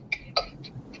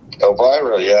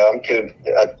 Elvira, yeah, I'm kidding.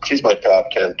 She's my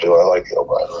top 10, too. I like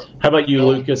Elvira. How about you,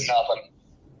 Lucas? Nothing.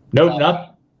 Nope,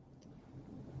 nothing?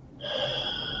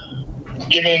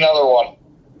 Give me another one.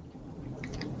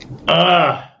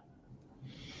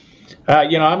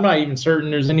 I'm not even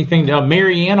certain there's anything.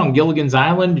 Mary Ann on Gilligan's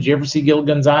Island. Did you ever see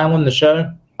Gilligan's Island, the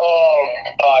show? Oh,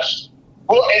 gosh.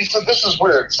 Well, and so this is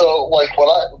weird. So, like, when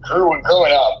I growing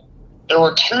up, there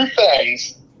were two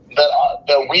things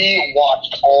that we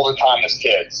watched all the time as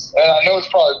kids. And I know it's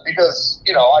probably because,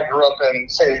 I grew up in,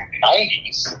 say, the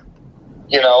 90s,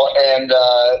 and,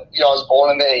 I was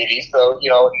born in the 80s, so,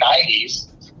 90s.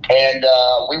 And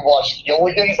we watched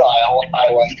Gilligan's Island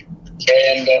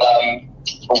and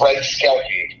Red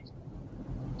Skelton.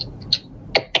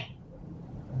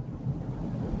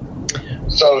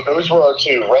 So those were our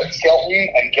two, Red Skelton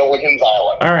and Gilligan's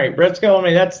Island. All right, Red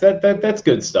Skelton, that's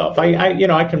good stuff.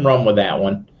 I can run with that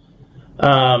one. It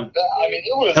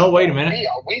was... Oh, wait a minute.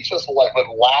 We just would laugh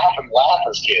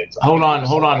as kids. Hold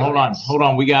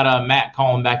on. We got Matt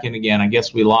calling back in again. I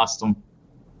guess we lost him.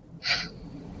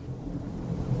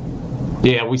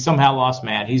 Yeah, we somehow lost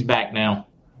Matt. He's back now.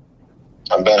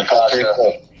 I'm back.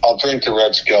 I'll drink the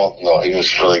Red Skelton, though. He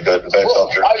was really good. In fact, I'll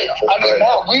drink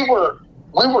Matt,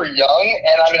 we were young,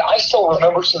 and I still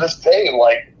remember to this day,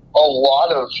 like, a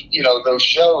lot of, those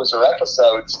shows or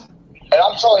episodes. And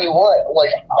I'm telling you what,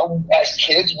 like, as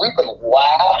kids, we would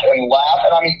laugh. And it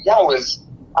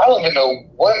I don't even know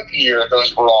what year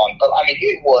those were on, but I mean,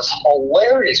 it was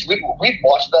hilarious. We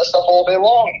watched that stuff all day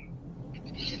long.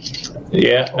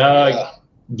 Yeah.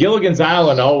 Gilligan's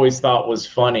Island I always thought was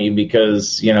funny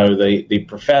because, you know, the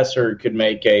professor could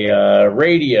make a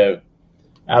radio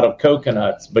out of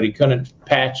coconuts, but he couldn't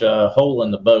patch a hole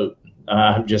in the boat.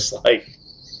 I'm just like...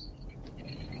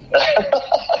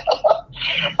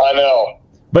 I know.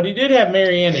 But he did have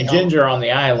Marianne and Ginger on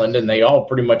the island, and they all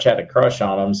pretty much had a crush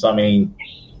on him. So, I mean,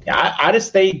 I'd have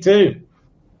stayed too.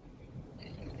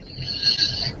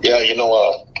 Yeah, you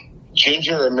know,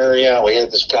 Ginger and Marianne, we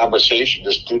had this conversation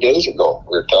just 2 days ago.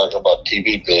 We were talking about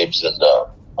TV babes, and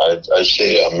I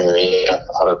say Marianne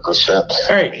 100%.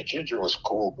 Right. I mean, Ginger was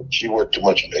cool, but she wore too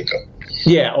much makeup.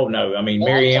 Yeah, oh no. I mean,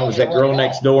 Marianne was that girl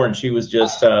next door, and she was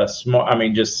just smart. I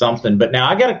mean, just something. But now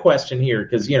I got a question here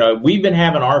because, you know, we've been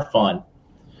having our fun.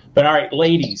 But all right,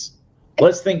 ladies,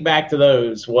 let's think back to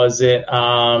those. Was it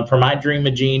for My Dream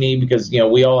of Jeannie? Because, you know,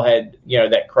 we all had, you know,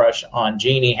 that crush on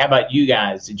Jeannie. How about you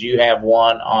guys? Did you have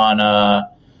one on?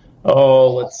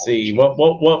 Let's see. What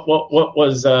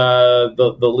was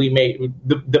the lead mate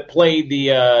that played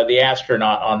the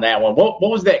astronaut on that one? What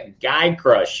was that guy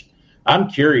crush? I'm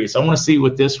curious. I want to see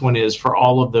what this one is for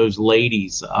all of those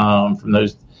ladies from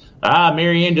those.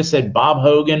 Marianne just said Bob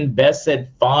Hogan. Beth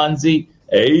said Fonzie.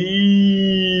 Hey,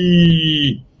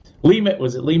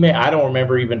 was it Lee May? I don't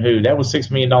remember even who. That was $6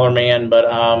 Million Man. But,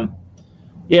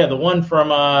 yeah, the one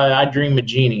from I Dream of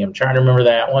Jeannie. I'm trying to remember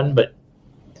that one. But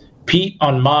Pete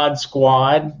on Mod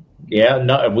Squad. Yeah,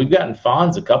 no, we've gotten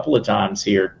Fonz a couple of times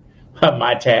here.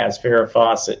 My Taz, Farrah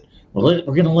Fawcett. We're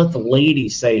going to let the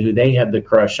ladies say who they had the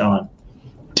crush on.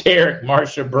 Derek,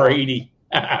 Marsha Brady.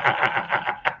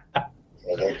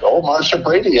 Oh, Marsha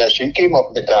Brady, yeah, she came up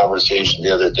in the conversation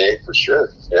the other day for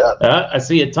sure. Yeah. I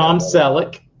see a Tom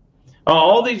Selleck.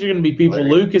 All these are going to be people. Larry.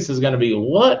 Lucas is going to be,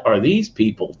 what are these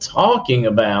people talking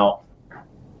about?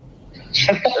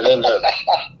 And then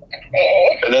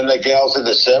the gals in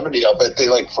the 70s, I bet they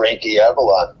like Frankie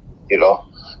Avalon, you know,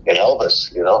 and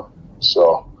Elvis, you know.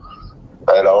 So,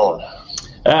 right on.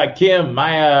 Kim,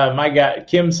 my guy,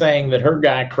 Kim saying that her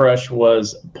guy crush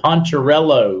was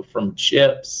Poncherello from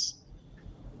Chips.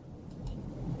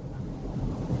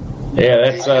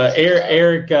 Yeah, that's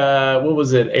Eric. What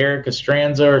was it? Eric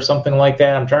Estranza or something like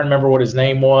that. I'm trying to remember what his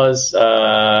name was.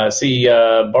 Barbara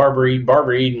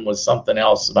Eden was something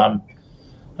else.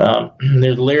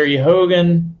 There's Larry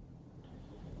Hogan,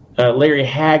 Larry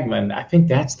Hagman. I think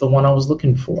that's the one I was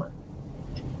looking for.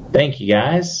 Thank you,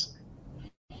 guys.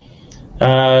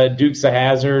 Dukes of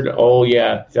Hazzard. Oh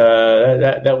yeah,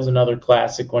 that was another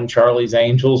classic one. Charlie's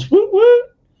Angels. Woo woo.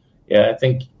 Yeah, I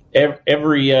think.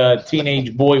 Every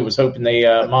teenage boy was hoping they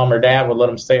mom or dad would let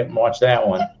them stay up and watch that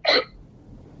one.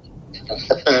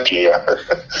 Yeah.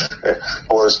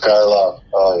 Boris Karloff.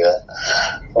 Oh, yeah.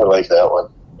 I like that one.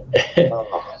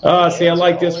 See, I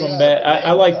like this one better.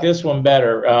 I like this one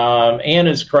better.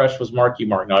 Anna's crush was Marky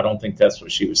Mark. No, I don't think that's what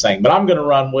she was saying, but I'm going to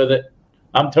run with it.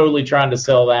 I'm totally trying to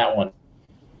sell that one.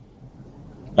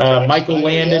 Michael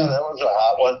Landon. Yeah, that was a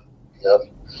hot one. Yep.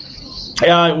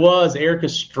 Yeah, it was. Eric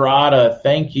Estrada.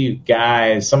 Thank you,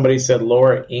 guys. Somebody said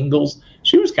Laura Ingalls.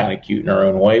 She was kind of cute in her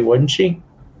own way, wasn't she?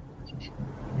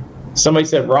 Somebody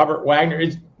said Robert Wagner.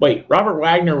 Robert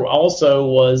Wagner also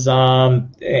was,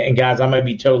 and guys, I might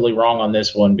be totally wrong on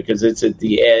this one because it's at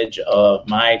the edge of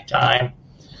my time.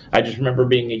 I just remember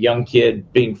being a young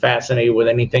kid, being fascinated with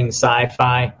anything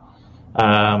sci-fi.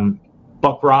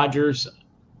 Buck Rogers.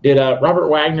 Did Robert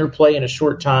Wagner play in a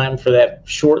short time for that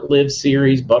short-lived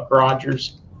series, Buck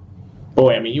Rogers?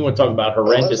 Boy, I mean, you want to talk about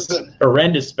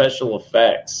horrendous special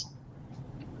effects.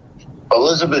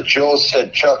 Elizabeth Jones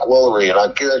said Chuck Woolery, and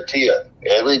I guarantee you,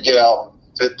 every gal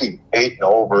 58 and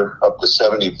over, up to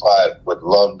 75, would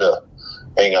love to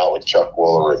hang out with Chuck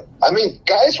Woolery. I mean,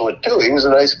 guys would too. He was a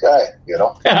nice guy, you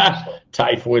know.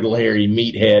 Typhoid Larry,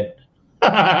 meathead.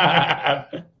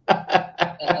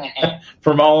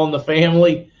 From All in the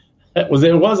Family. It was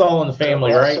All in the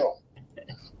Family, right?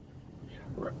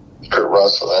 Kurt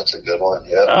Russell, that's a good one.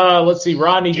 Yeah. Let's see.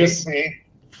 Rodney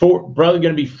brother going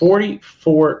to be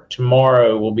 44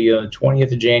 tomorrow. Will be on the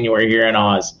 20th of January here in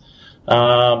Oz.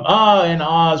 In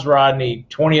Oz, Rodney,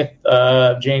 20th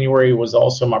of January was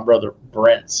also my brother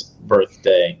Brent's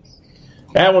birthday.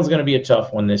 That one's going to be a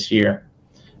tough one this year.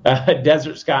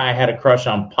 Desert Sky had a crush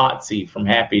on Potsy from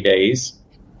Happy Days.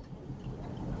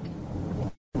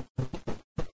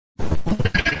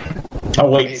 Oh,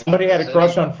 wait, somebody had a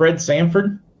crush on Fred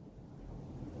Sanford?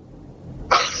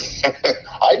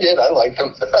 I did. I liked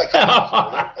him.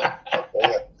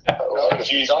 Oh,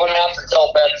 geez, I'm going to have to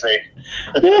tell Betsy.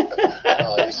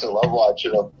 I used to love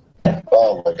watching him.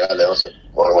 Oh, my God, that was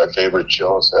One of my favorite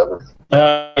shows ever.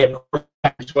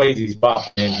 Swayze's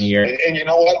popping in here. And you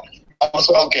know what? I'm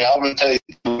going to tell you.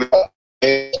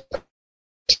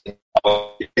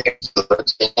 Oh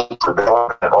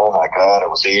my God, it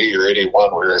was 80 or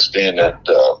 81. We were staying at,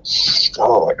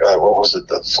 oh my God, what was it?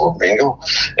 The Flamingo?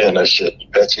 And I said,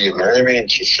 Betsy, you marry me?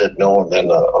 And she said no. And then,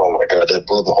 oh my God, that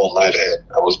blew the whole night ahead.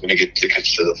 I was going to get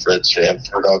tickets to the Fred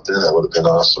Sanford out there. That would have been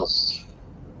awesome.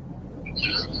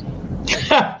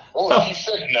 Oh, she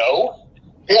said no?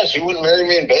 Yeah, she wouldn't marry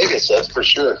me in Vegas, that's for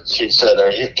sure. She said, are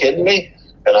you kidding me?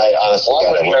 And I honestly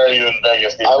wouldn't marry you in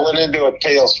Vegas. I went into a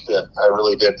tailspin. I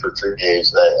really did for 3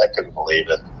 days. I couldn't believe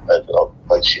it. I felt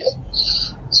like shit.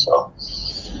 So,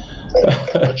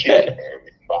 but she didn't marry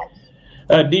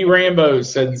me. D. Rambo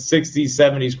said 60s,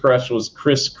 70s crush was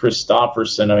Chris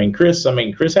Christopherson. Chris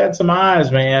had some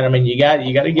eyes, man. You got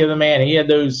to give the man. He had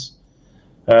those.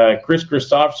 Chris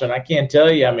Christopherson, I can't tell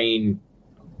you.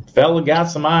 Fella got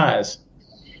some eyes.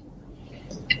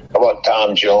 How about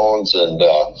Tom Jones and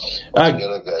what's the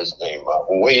other guy's name?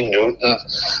 Wayne Newton.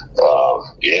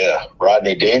 Yeah,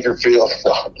 Rodney Dangerfield.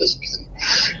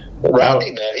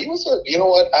 Rodney, man, he was you know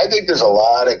what? I think there's a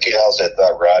lot of gals that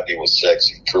thought Rodney was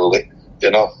sexy, truly.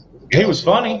 He was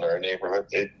funny. In our neighborhood.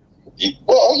 He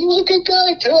was a good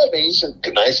guy, too. He's a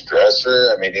nice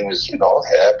dresser. He was,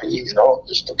 happy,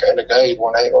 just the kind of guy you'd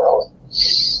want to hang around with.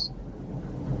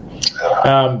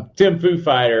 Tim Foo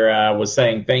Fighter was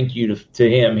saying thank you to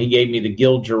him. He gave me the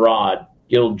Gil Gerard.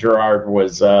 Gil Gerard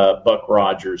was Buck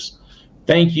Rogers.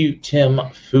 Thank you, Tim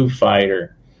Foo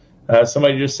Fighter.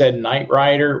 Somebody just said Knight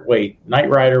Rider. Wait, Knight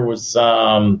Rider was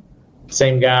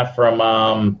same guy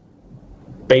from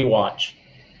Baywatch.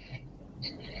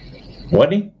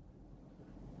 Wasn't he?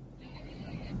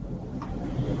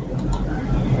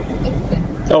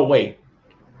 Oh, wait.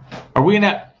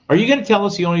 Are you going to tell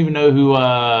us you don't even know who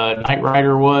Knight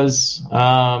Rider was,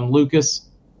 Lucas?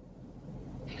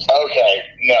 Okay.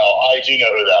 No, I do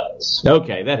know who that is.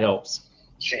 Okay, that helps.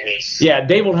 Jeez. Yeah,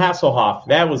 David Hasselhoff.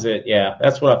 That was it. Yeah,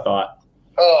 that's what I thought.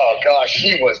 Oh, gosh.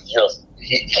 He was just...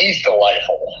 He's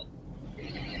delightful.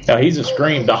 Oh, he's a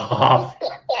scream. The Hoff.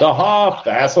 The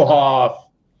Hasselhoff.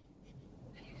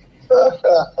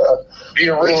 The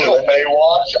original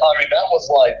Baywatch, that was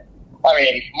like...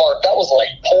 Mark, that was like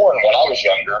porn when I was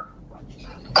younger.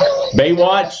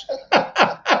 Baywatch?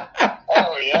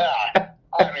 Oh, yeah.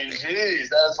 Geez,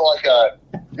 that's like an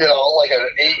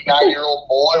 8-9-year-old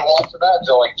boy watching that.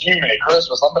 They're like, Jiminy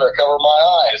Christmas, I better cover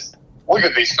my eyes. Look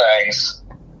at these things.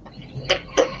 And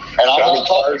I'm not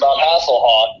talking about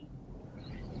Hasselhoff.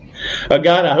 Oh,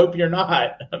 God, I hope you're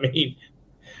not.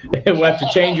 We'll have to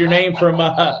change your name from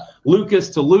Lucas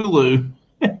to Lulu.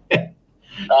 I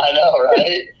know,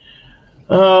 right?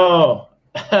 Oh,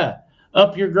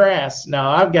 up your grass.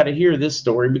 Now, I've got to hear this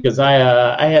story because I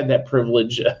had that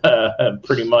privilege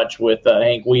pretty much with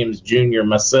Hank Williams Jr.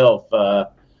 myself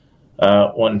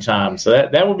one time. So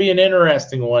that would be an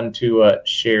interesting one to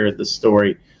share the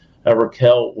story.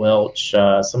 Raquel Welch.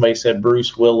 Somebody said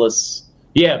Bruce Willis.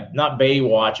 Yeah, not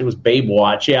Baywatch. It was Babe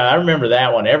Watch. Yeah, I remember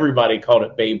that one. Everybody called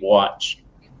it Babe Watch.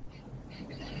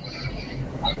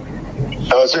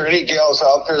 Now, is there any gals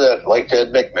out there that like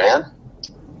Ed McMahon?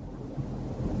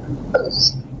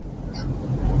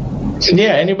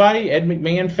 Yeah, anybody? Ed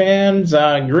McMahon fans?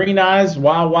 Green Eyes,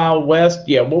 Wild Wild West.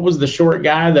 Yeah, what was the short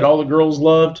guy that all the girls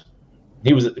loved?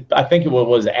 I think it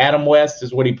was Adam West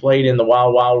is what he played in the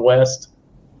Wild Wild West.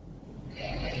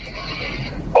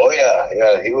 Oh,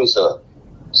 yeah, he was a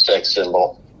sex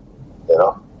symbol,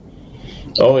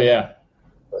 Oh, yeah.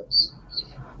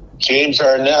 James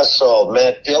Arnesso,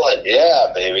 Matt Dillon.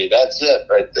 Yeah, baby, that's it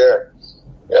right there.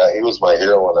 Yeah, he was my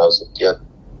hero when I was a kid.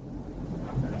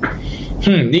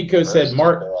 Nico said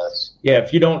Mark. Yeah,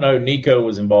 if you don't know, Nico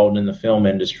was involved in the film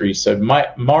industry. So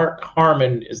Mark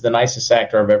Harmon is the nicest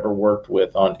actor I've ever worked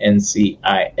with on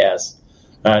NCIS.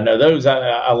 No, those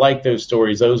I like those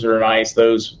stories. Those are nice.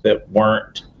 Those that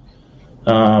weren't.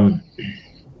 Yeah,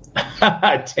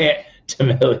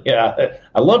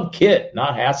 I love Kit,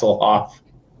 not Hasselhoff.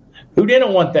 Who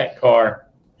didn't want that car?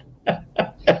 Hey,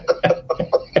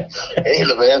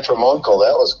 the man from Uncle,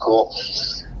 that was cool.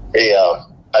 Hey,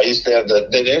 I used to have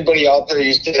did anybody out there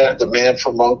used to have the man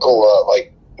from Uncle,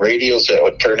 like radios that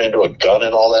would turn into a gun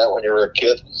and all that when you were a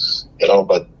kid?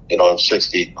 But, I'm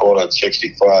 60, going on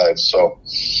 65. So,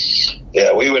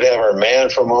 yeah, we would have our man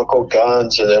from Uncle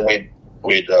guns, and then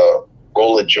we'd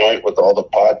roll a joint with all the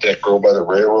pot that grew by the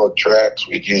railroad tracks.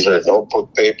 We'd use our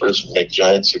notebook papers and make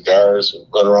giant cigars and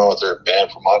run around with our man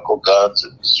from Uncle guns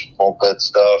and smoke that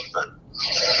stuff. And,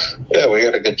 yeah, we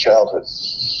had a good childhood.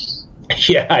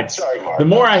 Yeah, Sorry, Mark. The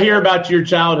more I hear about your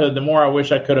childhood, the more I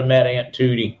wish I could have met Aunt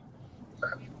Tootie.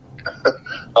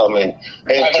 I mean,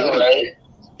 hey,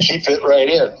 she fit right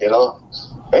in, you know.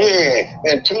 Hey,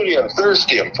 and Tootie, I'm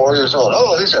thirsty. I'm 4 years old.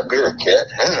 Oh, there's a beer, kid.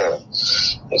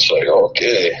 It's like,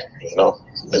 okay, you know.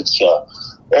 It's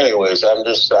anyways.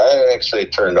 I actually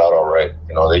turned out all right.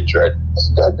 You know, they tried.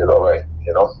 I did all right.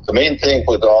 You know, the main thing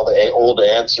with all the old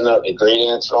aunts and the great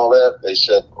aunts and all that, I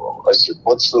said,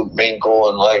 what's the main goal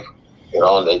in life? You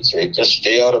know, and they'd say, just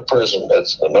stay out of prison.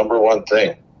 That's the number one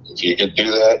thing. If you can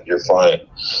do that, you're fine.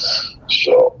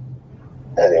 So,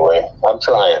 anyway, I'm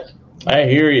trying. I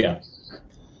hear you.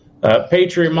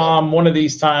 Patriot Mom, one of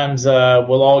these times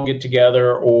we'll all get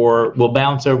together or we'll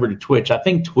bounce over to Twitch. I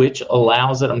think Twitch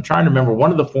allows it. I'm trying to remember.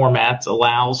 One of the formats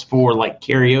allows for like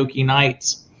karaoke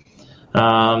nights.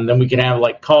 Then we can have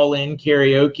like call-in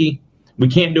karaoke. We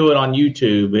can't do it on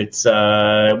YouTube. It's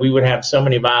we would have so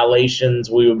many violations.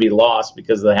 We would be lost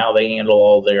because of how they handle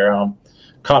all their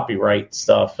copyright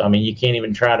stuff. I mean, you can't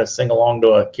even try to sing along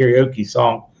to a karaoke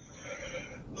song.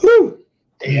 Whew.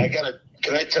 Hey,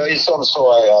 can I tell you something?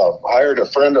 So I hired a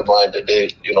friend of mine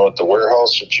today, you know, at the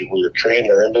warehouse that we were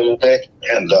training her into today.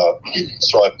 And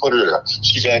so I put her,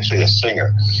 she's actually a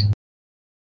singer.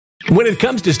 When it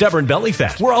comes to stubborn belly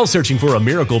fat, we're all searching for a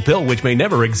miracle pill which may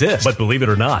never exist. But believe it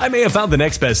or not, I may have found the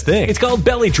next best thing. It's called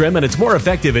Belly Trim, and it's more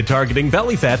effective at targeting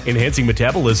belly fat, enhancing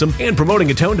metabolism, and promoting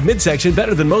a toned midsection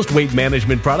better than most weight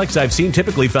management products I've seen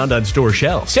typically found on store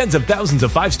shelves. Tens of thousands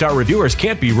of 5-star reviewers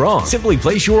can't be wrong. Simply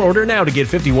place your order now to get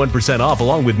 51% off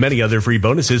along with many other free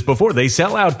bonuses before they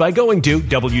sell out by going to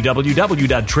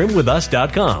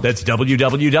www.trimwithus.com. That's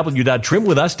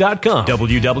www.trimwithus.com.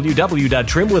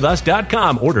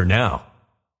 www.trimwithus.com. Order now.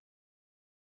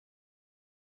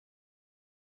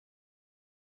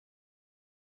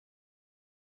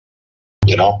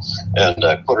 You know, and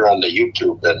I put her on the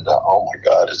YouTube, and oh my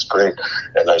God, it's great.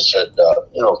 And I said,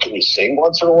 you know, can you sing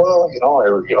once in a while? You know,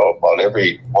 about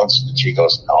every once. And she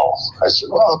goes, no. I said,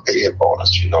 well, I'll pay you a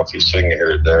bonus, you know, if you sing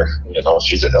here or there. You know,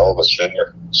 she's a hell of a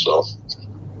singer. So,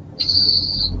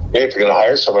 hey, if you're going to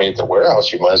hire somebody at the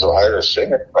warehouse, you might as well hire a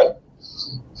singer, right?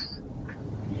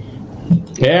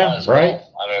 Yeah, right.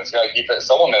 I mean, it's got to keep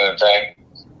someone entertained.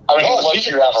 I mean, unless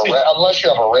you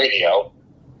have a radio.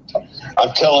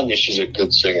 I'm telling you, she's a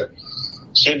good singer.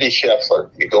 Cindy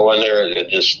Scheffler. You go in there and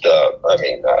just, I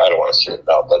mean, I don't want to say it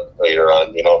now, but later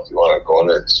on, you know, if you want to go in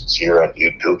there and see her on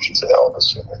YouTube, she's a hell of a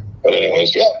singer. But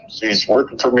anyways, yeah, she's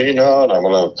working for me now, and I'm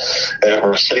going to have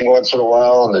her sing once in a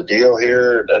while, and the deal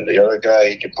here, and the other guy,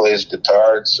 he can play his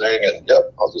guitar and sing, and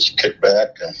yep, I'll just kick back.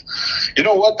 And you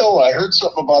know what, though? I heard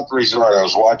something about the resort. I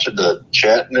was watching the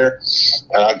chat in there,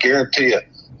 and I'll guarantee you,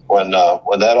 when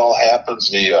that all happens,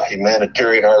 the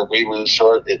humanitarian RV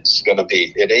resort, it ain't gonna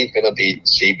be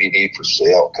CBD for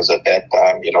sale, because at that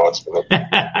time, you know, it's gonna be,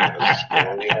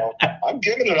 you know, I'm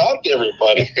giving it out to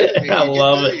everybody. You know, I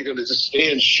love it. You're gonna just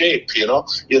stay in shape, you know.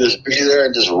 You just be there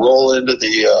and just roll into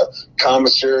the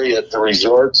commissary at the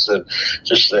resorts and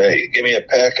just say, give me a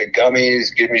pack of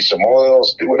gummies, give me some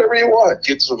oils, do whatever you want,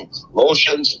 get some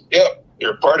lotions. Yep,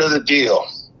 you're part of the deal.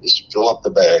 Just fill up the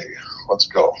bag. Let's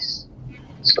go.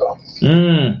 So,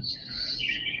 KB,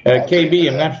 I'm going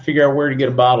to have to figure out where to get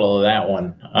a bottle of that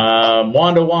one.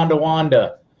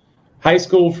 Wanda. High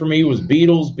school for me was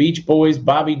Beatles, Beach Boys,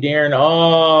 Bobby Darin.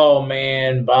 Oh,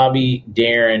 man, Bobby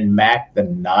Darin, Mac the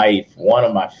Knife. One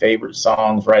of my favorite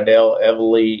songs. Rydell,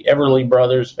 Everly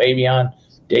Brothers, Fabian,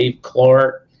 Dave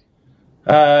Clark.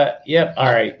 Yep,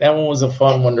 all right. That one was a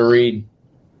fun one to read.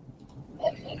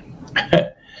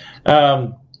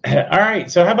 All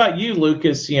right. So how about you,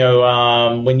 Lucas? You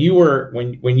know, when you were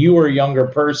a younger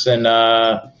person,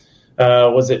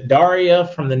 was it Daria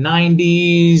from the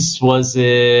 90s? Was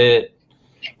it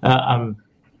I'm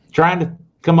trying to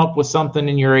come up with something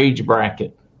in your age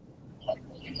bracket.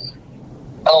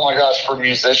 Oh my gosh, for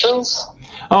musicians?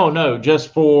 Oh no,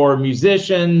 just for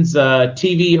musicians,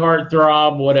 TV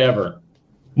heartthrob, whatever.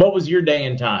 What was your day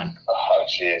and time? Oh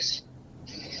jeez.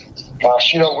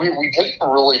 Gosh, you know, we didn't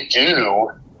really do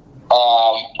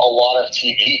a lot of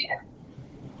TV.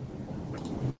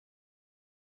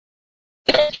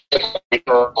 They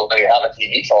had a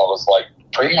TV till I was like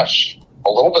pretty much a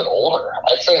little bit older.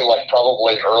 I'd say like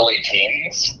probably early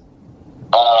teens.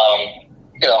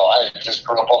 You know, I just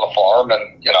grew up on the farm,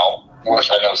 and you know, which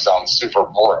I know sounds super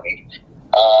boring,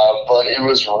 but it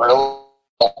was really.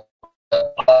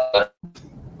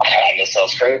 This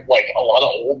sounds great. Like a lot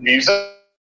of old music.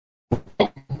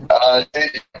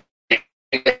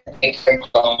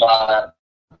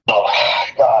 Oh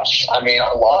gosh, I mean,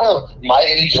 a lot of my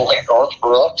age, like Garth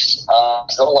Brooks,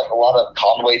 still like a lot of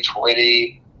Conway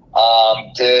Twitty,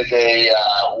 did a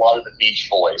lot of the Beach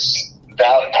Boys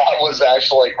that was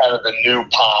actually kind of the new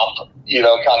pop,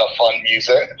 kind of fun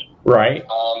music, right?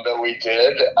 That we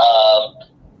did.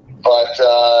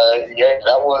 Yeah,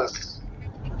 that was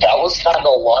kind of a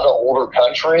lot of older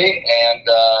country, and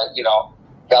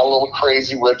got a little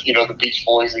crazy with the Beach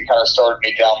Boys. It kind of started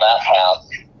me down that path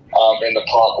in the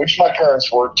pop, which my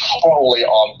parents were totally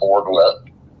on board with.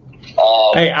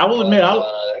 Hey, I will admit,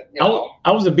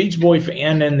 I was a Beach Boy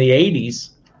fan in the 80s.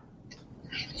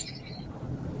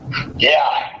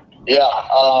 Yeah.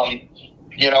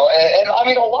 And I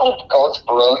mean, a lot of Garth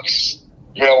Brooks,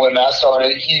 when that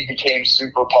started, he became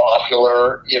super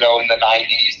popular, in the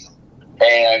 90s,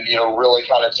 and, really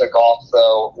kind of took off,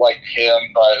 though, like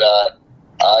him. But,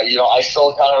 I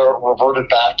still kind of reverted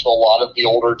back to a lot of the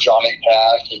older Johnny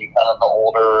Cash and kind of the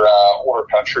older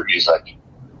country music.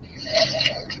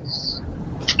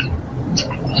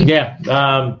 Yeah.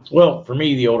 Well, for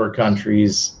me, the older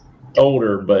country's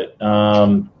older, but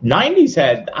 90s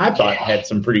had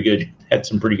some pretty good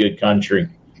country.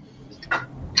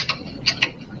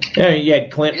 Yeah, you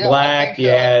had Clint Black. You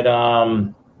had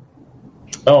oh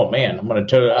man, I'm gonna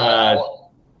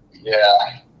tell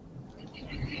yeah.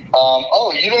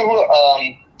 You know who?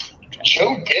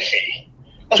 Joe Diffie.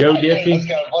 Joe Diffie. That's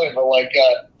kind of funny, but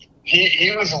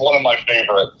he was one of my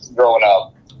favorites growing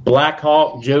up. Black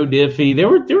Hawk, Joe Diffie. There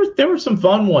were some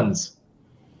fun ones.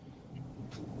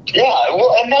 Yeah,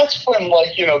 well, and that's when,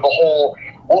 the whole,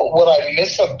 what I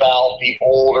miss about the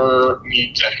older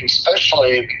music,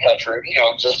 especially the country,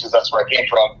 just because that's where I came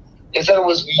from, is that it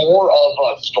was more of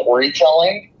a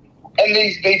storytelling. And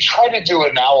they try to do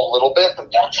it now a little bit,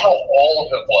 but that's how all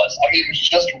of it was. I mean, it was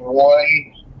just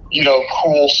one,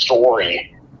 cool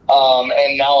story.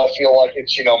 And now I feel like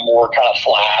it's, more kind of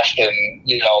flash and,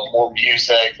 more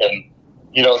music and,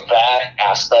 that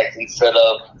aspect instead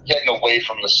of getting away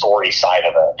from the story side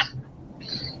of it.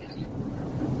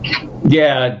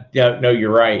 Yeah, no,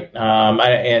 you're right.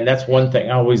 And that's one thing.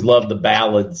 I always love the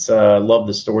ballads, love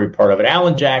the story part of it.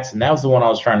 Alan Jackson, that was the one I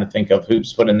was trying to think of.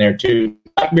 Hoops put in there too.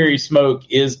 Blackberry Smoke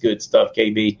is good stuff,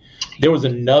 KB. There was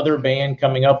another band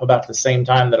coming up about the same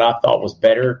time that I thought was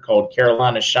better called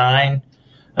Carolina Shine.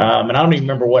 And I don't even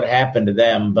remember what happened to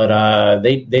them, but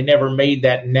they never made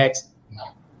that next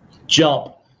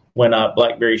jump when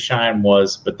Blackberry Shine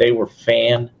was, but they were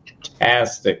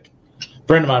fantastic. A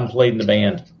friend of mine played in the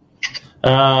band.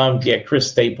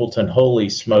 Chris Stapleton, holy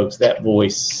smokes, that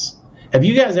voice. Have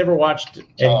you guys ever watched,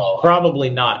 and probably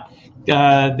not,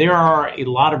 there are a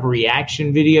lot of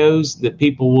reaction videos that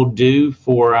people will do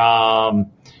for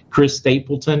Chris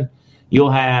Stapleton.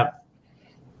 You'll have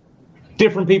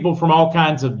different people from all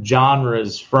kinds of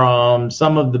genres, from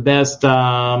some of the best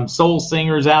soul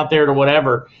singers out there to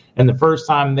whatever. And the first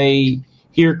time they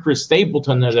hear Chris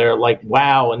Stapleton, they're like,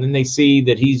 wow. And then they see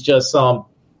that he's just some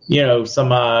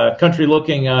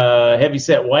country-looking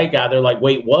heavy-set white guy. They're like,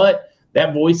 wait, what?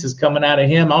 That voice is coming out of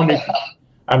him. I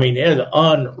mean, it is an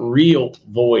unreal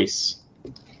voice.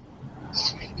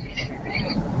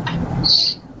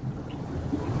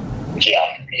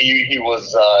 Yeah, he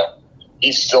was.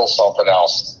 He's still something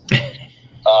else.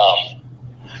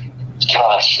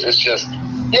 Gosh, it's just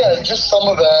some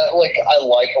of that. Like, I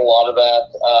like a lot of that,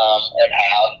 and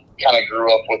have kind of grew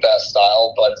up with that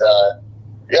style. But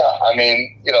I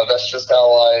mean, that's just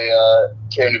how I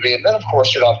came to be. And then, of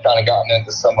course, I've kind of gotten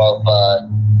into some of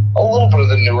a little bit of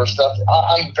the newer stuff.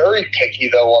 I'm very picky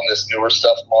though on this newer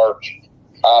stuff, Mark,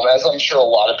 as I'm sure a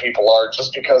lot of people are,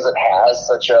 just because it has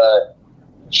such a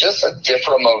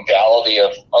different modality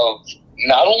of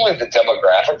not only the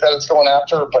demographic that it's going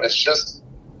after, but it's just,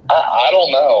 I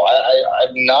don't know.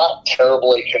 I'm not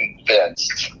terribly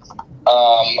convinced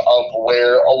of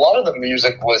where a lot of the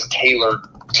music was tailored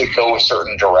to go a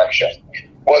certain direction,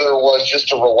 whether it was just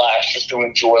to relax, just to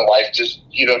enjoy life, just,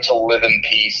 to live in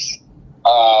peace,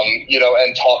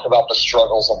 and talk about the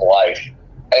struggles of life.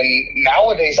 And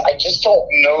nowadays, I just don't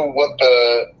know what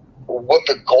the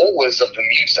goal is of the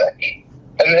music.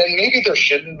 And then maybe there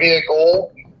shouldn't be a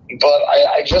goal, but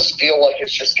I just feel like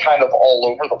it's just kind of all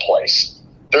over the place.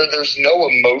 There's no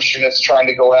emotion it's trying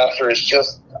to go after. It's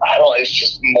just, it's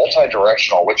just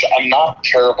multi-directional, which I'm not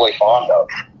terribly fond of.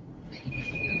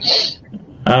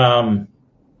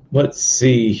 Let's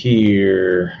see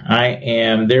here.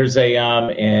 There's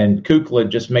and Kukla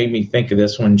just made me think of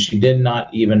this one. She did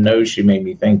not even know she made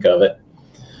me think of it.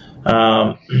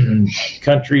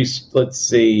 Countries, let's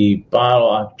see.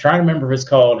 I'm trying to remember if it's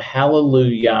called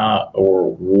Hallelujah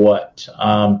or what.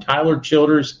 Tyler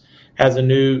Childers has a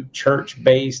new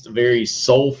church-based, very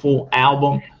soulful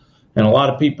album. And a lot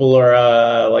of people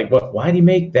are like, "What? Why did he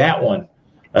make that one?"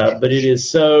 But it is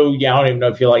so, I don't even know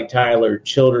if you like Tyler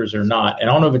Childers or not. And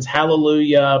I don't know if it's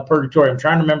Hallelujah, Purgatory. I'm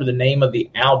trying to remember the name of the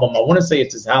album. I want to say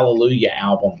it's his Hallelujah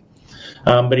album.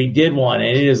 But he did one,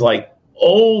 and it is like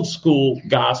old school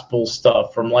gospel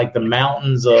stuff from like the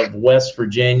mountains of West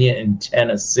Virginia and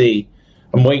Tennessee.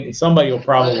 I'm waiting. Somebody will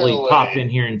probably pop in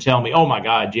here and tell me, oh, my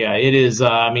God, yeah, it is.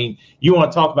 You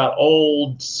want to talk about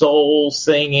old soul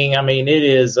singing. It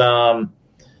is, yeah.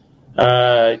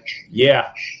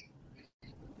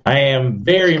 I am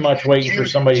very much waiting for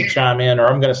somebody to chime in, or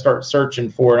I'm going to start searching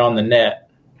for it on the net.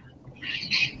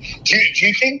 Do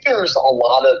you think there's a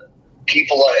lot of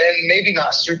people, and maybe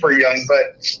not super young,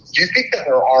 but do you think that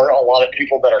there are a lot of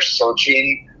people that are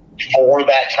searching for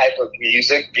that type of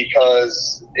music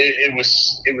because it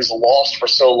was lost for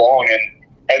so long,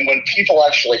 and when people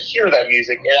actually hear that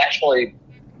music, it actually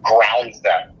grounds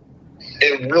them.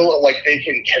 It really, like, they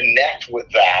can connect with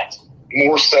that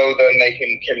more so than they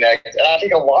can connect. And I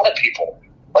think a lot of people,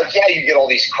 like, yeah, you get all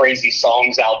these crazy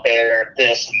songs out there,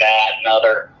 this and that and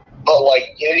other, but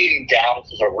like getting down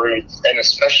to the roots, and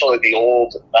especially the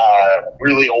old,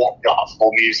 really old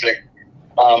gospel music,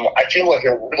 I feel like it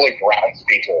really grounds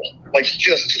people, like,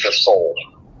 just to the soul.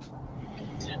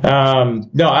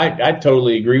 No, I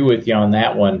totally agree with you on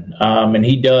that one. And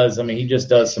he does. He just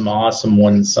does some awesome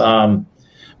ones.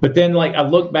 But then, like, I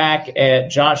look back at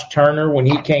Josh Turner when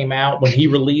he came out, when he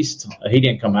released. He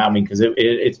didn't come out, because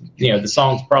it's the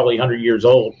song's probably 100 years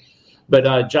old.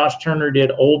 But Josh Turner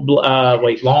did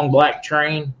Long Black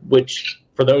Train, which,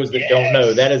 for those that don't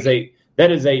know, that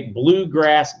is a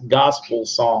bluegrass gospel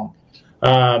song.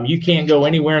 You can't go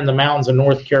anywhere in the mountains of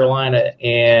North Carolina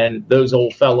and those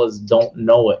old fellas don't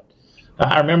know it.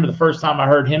 I remember the first time I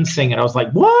heard him sing it, I was like,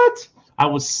 what? I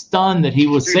was stunned that he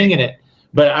was singing it.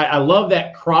 But I love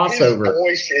that crossover. His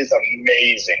voice is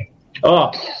amazing.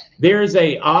 Oh, there's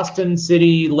a Austin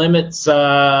City Limits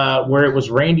where it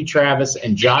was Randy Travis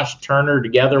and Josh Turner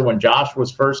together when Josh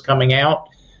was first coming out.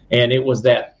 And it was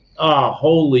that,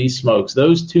 holy smokes,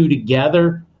 those two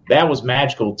together. That was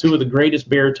magical. Two of the greatest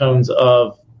baritones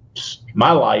of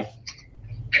my life.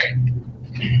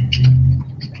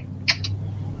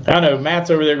 I know Matt's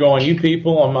over there going, you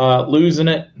people, I'm losing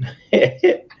it.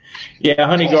 Yeah,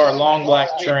 Honeygar, Long Black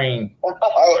Train. I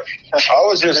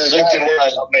was just thinking,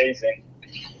 amazing.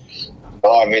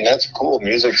 Oh, that's cool.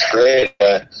 Music's great.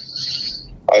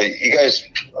 You guys,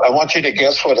 I want you to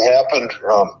guess what happened.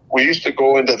 We used to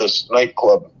go into this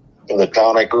nightclub in the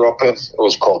town I grew up in. It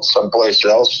was called Someplace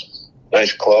Else.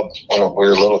 Nice club when we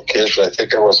were little kids. I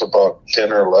think I was about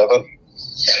 10 or 11.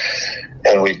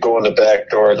 And we'd go in the back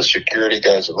door. The security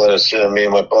guys would let us in, me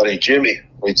and my buddy Jimmy.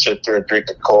 We'd sit there and drink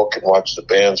a Coke and watch the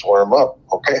bands warm up,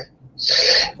 okay?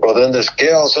 Well, then this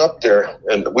gal's up there,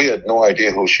 and we had no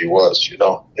idea who she was,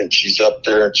 and she's up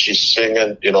there and she's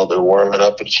singing, they're warming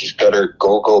up, and she's got her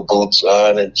go-go boots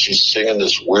on, and she's singing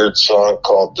this weird song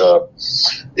called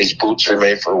These Boots Are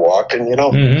Made for Walking,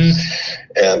 Mm-hmm.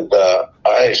 And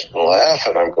I was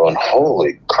laughing. I'm going,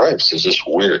 holy cripes, is this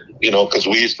weird? Because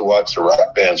we used to watch the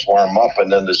rock bands warm up,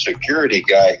 and then the security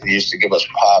guy who used to give us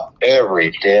pop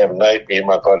every damn night, me and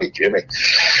my buddy Jimmy.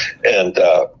 And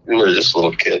we were just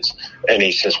little kids. And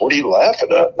he says, what are you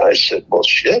laughing at? And I said, well,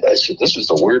 shit. I said, this is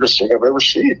the weirdest thing I've ever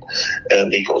seen.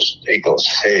 And he goes,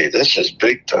 hey, this is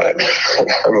big time.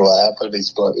 I'm laughing.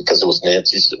 He's going, because it was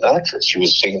Nancy Sinatra. She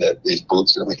was singing that These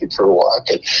Boots Are Made for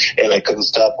Walking. And I couldn't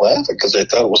stop laughing because I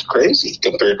thought it was crazy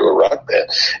compared to a rock band.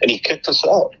 And he kicked us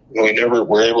out. And we never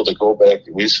were able to go back.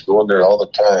 We used to go in there all the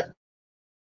time.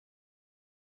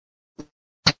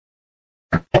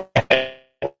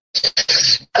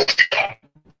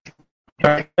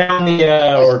 I found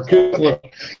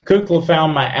Kukla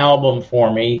found my album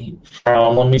for me.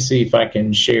 Let me see if I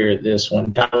can share this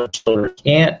one. Tyler Childers,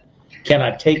 Can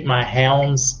I Take My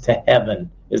Hounds to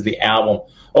Heaven is the album.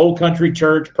 Old Country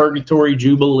Church, Purgatory,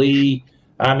 Jubilee.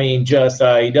 He does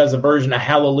a version of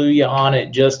Hallelujah on it.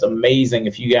 Just amazing.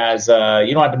 If you guys,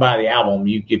 you don't have to buy the album.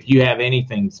 If you have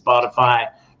anything, Spotify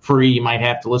free, you might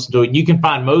have to listen to it. You can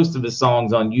find most of his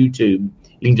songs on YouTube.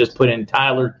 You can just put in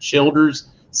Tyler Childers,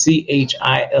 Childers.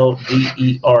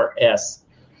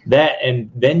 That,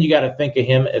 and then you got to think of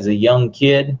him as a young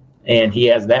kid, and he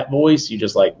has that voice. You're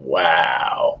just like,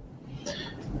 wow.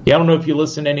 Yeah, I don't know if you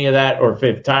listen to any of that, or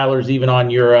if Tyler's even on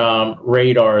your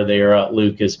radar there,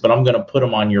 Lucas. But I'm going to put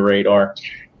him on your radar.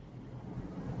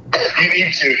 You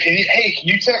need to. Can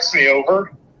you text me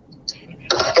over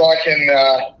so I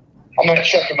can? I'm going to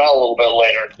check him out a little bit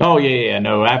later. Oh yeah.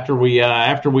 No, after we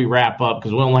wrap up,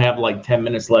 because we only have like 10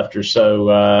 minutes left or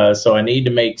so. So I need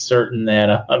to make certain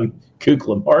that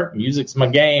Kukla Mark, music's my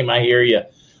game. I hear you.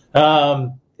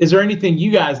 is there anything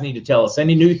you guys need to tell us?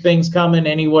 Any new things coming?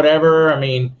 Any whatever? I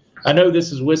mean, I know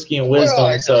this is Whiskey and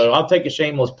Wisdom, so I'll take a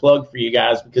shameless plug for you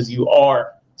guys because you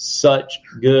are such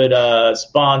good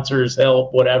sponsors,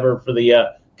 help, whatever for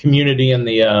the community and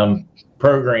the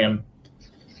program.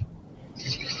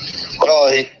 Well,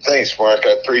 hey, thanks, Mark.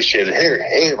 I appreciate it.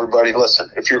 Hey, everybody, listen.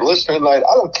 If you're listening tonight,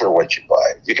 I don't care what you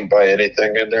buy. You can buy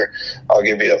anything in there. I'll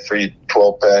give you a free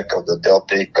 12-pack of the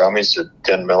Delta 8 gummies at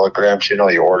 10 milligrams.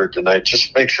 You order tonight.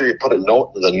 Just make sure you put a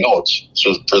note in the notes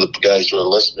so for the guys who are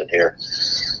listening here.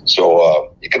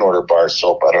 So you can order bar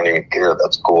soap. I don't even care.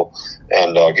 That's cool.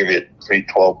 And I'll give you a free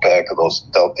 12-pack of those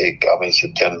Delta 8 gummies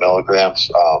at 10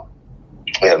 milligrams.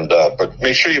 But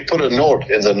make sure you put a note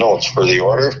in the notes for the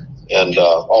order. And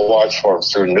I'll watch for them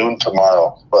through noon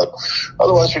tomorrow. But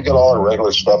otherwise, we got all our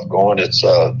regular stuff going. It's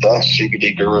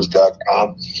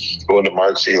thecbdgurus.com. Going to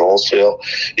MarkZ Wholesale.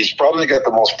 He's probably got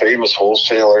the most famous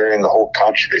wholesaler in the whole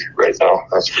country right now.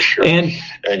 That's for sure. And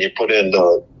you put in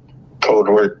the code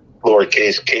word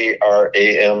lowercase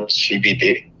KRAM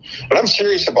CBD. But I'm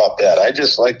serious about that. I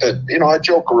just like that. I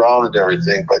joke around and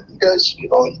everything. But you guys,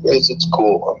 it's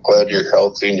cool. I'm glad you're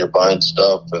healthy and you're buying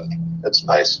stuff, and it's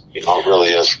nice. It really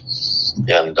is.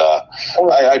 And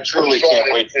I truly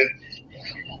can't wait.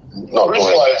 First of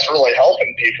all, it's really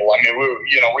helping people. I mean,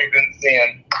 we've been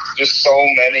seeing just so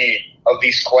many of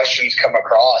these questions come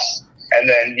across, and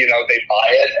then they buy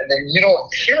it, and then you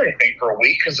don't hear anything for a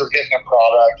week because they're getting a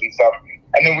product and stuff,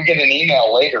 and then we get an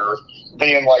email later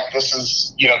being like, "This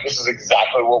is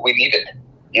exactly what we needed."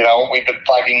 We've been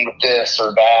fighting with this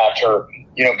or that, or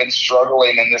been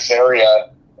struggling in this area.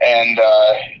 And,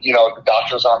 the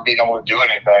doctors aren't being able to do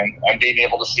anything, and being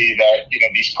able to see that,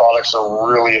 these products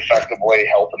are really effectively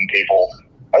helping people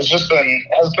has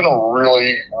been a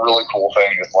really, really cool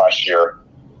thing this last year.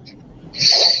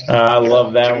 I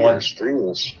love that one.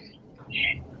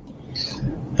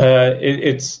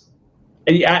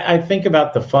 I think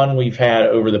about the fun we've had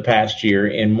over the past year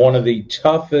in one of the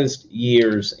toughest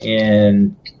years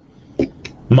in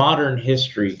modern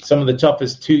history, some of the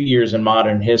toughest 2 years in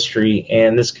modern history,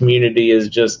 and this community has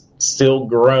just still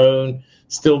grown,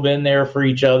 still been there for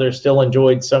each other, still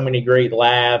enjoyed so many great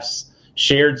laughs,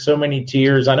 shared so many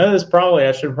tears. I know I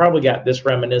should have probably got this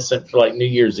reminiscent for like New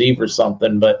Year's Eve or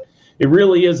something, but it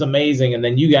really is amazing. And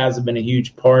then you guys have been a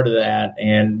huge part of that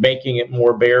and making it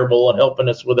more bearable and helping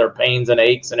us with our pains and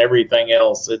aches and everything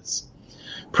else. It's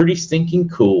pretty stinking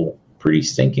cool.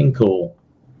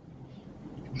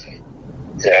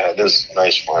 Yeah, it is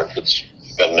nice, Mark. It's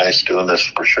been nice doing this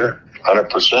for sure.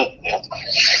 100%. Yeah,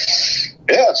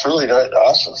 it's really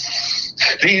awesome.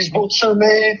 These boots are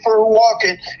made for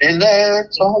walking, and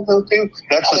that's all they'll do.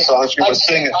 That's the song she was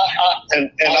singing.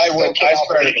 And I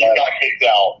started. He got kicked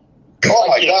out. Oh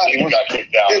my God! He got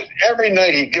kicked out. Every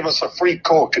night he'd give us a free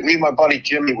Coke. And me and my buddy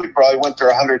Jimmy, we probably went there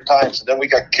 100 times, and then we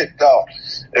got kicked out.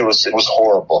 It was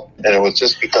horrible, and it was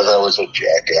just because I was a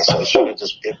jackass. I should have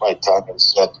just bit my tongue and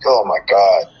said, "Oh my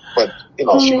God!" But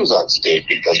she was on stage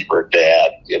because of her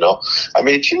dad. I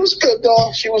mean, she was good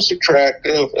though. She was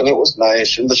attractive, and it was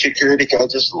nice. And the security guy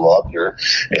just loved her.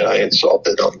 And I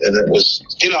insulted him, and it was,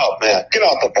 "Get out, man! Get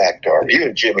out the back door! You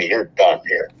and Jimmy, you're done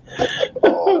here." Like,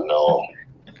 oh no.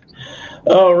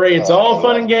 Oh, Ray, it's all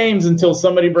fun and games until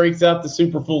somebody breaks out the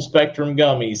Super Full Spectrum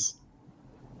gummies.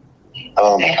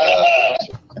 Oh, my God.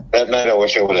 That night I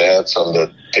wish I would have had something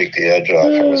to take the edge off.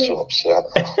 I was so upset.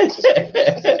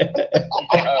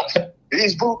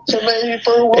 These boots are made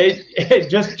for what?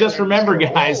 Just remember,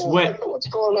 guys. What's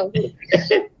going on here?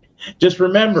 Just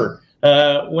remember,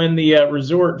 when the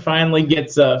resort finally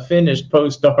gets finished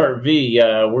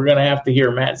post-RV, we're going to have to hear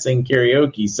Matt sing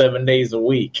karaoke 7 days a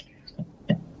week.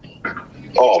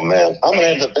 Oh, man. I'm going to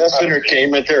have the best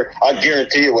entertainment there. I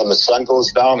guarantee you when the sun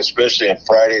goes down, especially on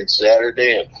Friday and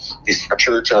Saturday and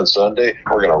church on Sunday,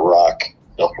 we're going to rock.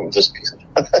 No, I'm just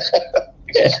we'll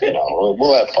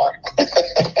have fun.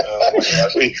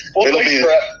 Thanks.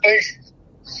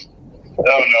 Oh,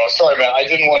 no. Sorry, man. I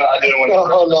didn't want to.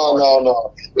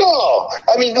 No.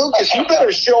 I mean, Lucas, you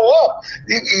better show up.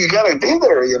 You got to be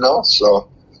there, So,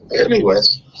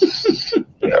 anyways.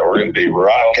 Yeah, we're going to be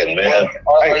rocking, man.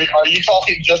 Are you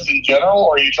talking just in general,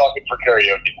 or are you talking for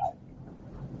karaoke night?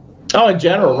 Oh, in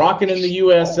general, rocking in the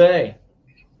USA.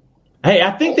 Hey,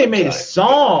 I think they made a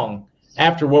song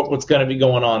after what's going to be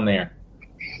going on there.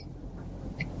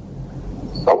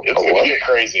 Oh, it's going to get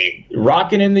crazy.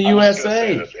 Rocking in the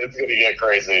USA. It's going to get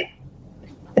crazy.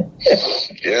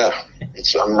 Yeah,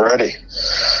 I'm ready.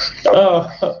 Oh.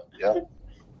 Yeah.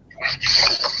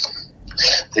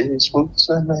 These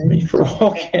boots are made for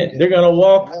walking. They're going to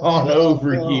walk all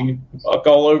over you.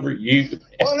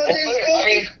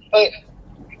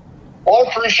 Well, I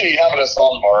appreciate you having us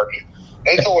on, Mark.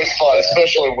 It's always fun,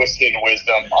 especially Whiskey and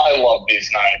Wisdom. I love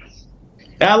these nights.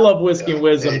 I love Whiskey and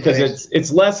Wisdom because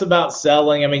it's less about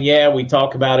selling. I mean, yeah, we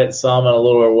talk about it some and a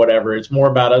little or whatever. It's more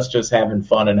about us just having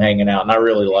fun and hanging out, and I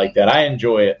really like that. I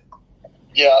enjoy it.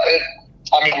 Yeah,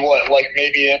 like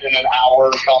maybe in an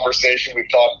hour conversation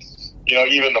we've talked,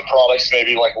 even the products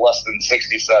maybe like less than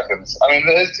 60 seconds. I mean,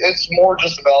 it's more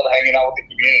just about hanging out with the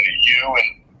community, you and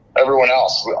everyone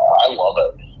else. I love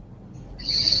it.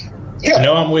 Yeah,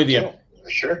 no, I'm with you.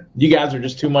 Sure. You guys are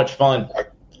just too much fun.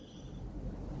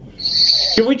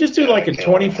 Can we just do like a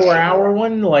 24-hour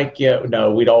one?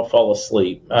 No, we'd all fall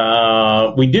asleep.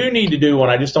 We do need to do one.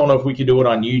 I just don't know if we could do it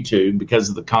on YouTube because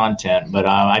of the content. But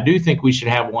I do think we should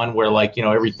have one where,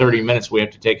 every 30 minutes we have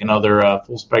to take another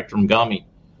full spectrum gummy.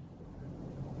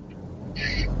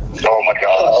 Oh my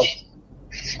gosh!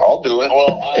 I'll do it.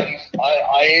 Well,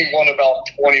 I ate one about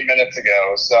 20 minutes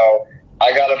ago, so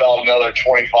I got about another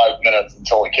 25 minutes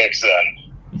until it kicks in.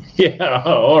 Yeah,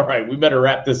 all right. We better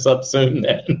wrap this up soon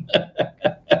then.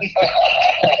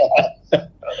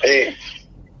 Hey,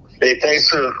 thanks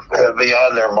for having me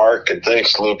on there, Mark, and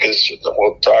thanks, Lucas.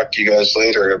 We'll talk to you guys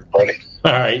later, everybody.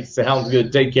 All right, sounds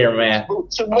good. Take care, man.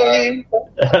 Lucas,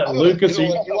 if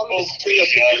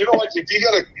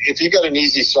you got an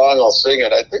easy song, I'll sing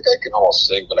it. I think I can almost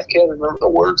sing, but I can't remember the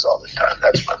words all the time.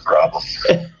 That's my problem.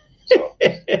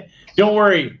 Don't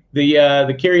worry. The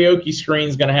karaoke screen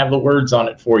is going to have the words on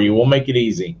it for you. We'll make it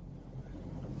easy.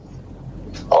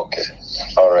 Okay.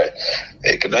 All right.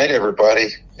 Hey, good night,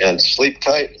 everybody, and sleep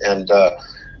tight and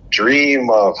dream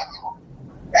of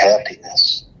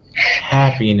happiness.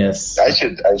 Happiness. I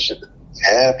should.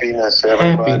 Happiness,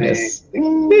 everybody. Happiness.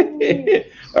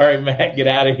 All right, Matt, get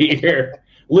out of here.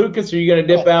 Lucas, are you going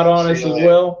to dip out on us as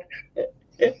well?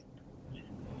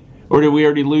 Or did we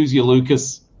already lose you,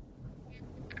 Lucas?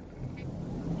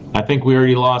 I think we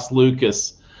already lost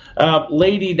Lucas.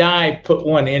 Lady Di put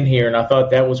one in here, and I thought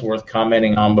that was worth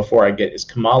commenting on before I get. Is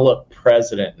Kamala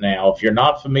president now? If you're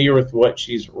not familiar with what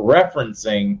she's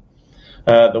referencing,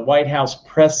 the White House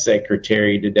press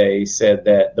secretary today said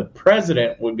that the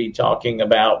president would be talking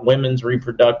about women's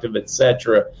reproductive,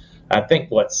 etc.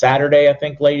 Saturday,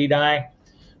 Lady Di.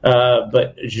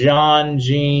 But John,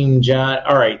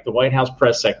 all right, the White House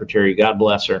press secretary, God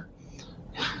bless her.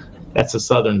 That's a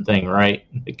Southern thing, right?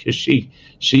 Because she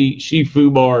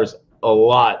foobars a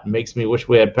lot. Makes me wish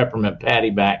we had Peppermint Patty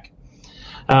back.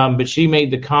 But she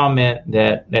made the comment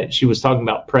that she was talking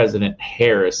about President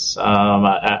Harris.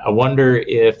 I wonder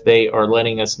if they are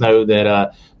letting us know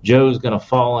that Joe's going to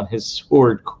fall on his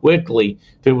sword quickly.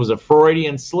 If it was a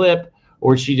Freudian slip,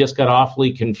 or she just got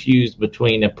awfully confused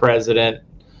between a president,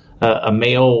 a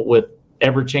male with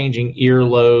ever-changing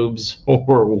earlobes,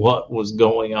 or what was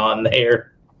going on there.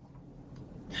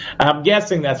 I'm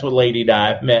guessing that's what Lady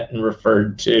Di meant and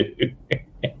referred to,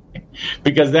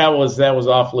 because that was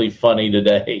awfully funny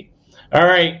today. All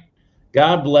right,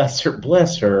 God bless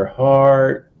her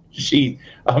heart.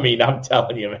 I'm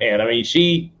telling you, man.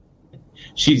 She's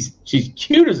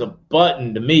cute as a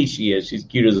button to me. She is. She's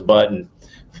cute as a button,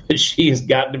 but she has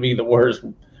got to be the worst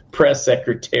press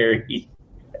secretary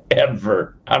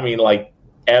ever.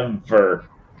 Ever.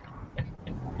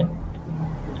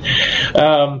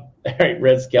 All right,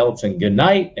 Red Skeleton, good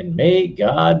night, and may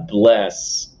God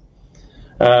bless.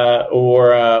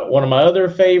 One of my other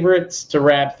favorites to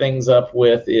wrap things up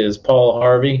with is Paul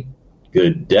Harvey.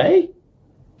 Good day.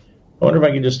 I wonder if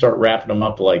I can just start wrapping them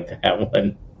up like that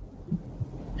one.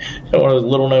 One of those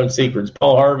little-known secrets.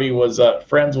 Paul Harvey was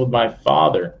friends with my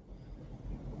father.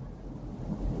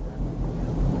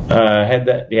 Had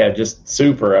that, just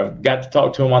super. I got to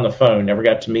talk to him on the phone. Never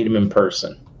got to meet him in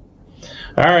person.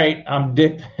 All right, I'm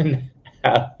dipping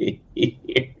out here.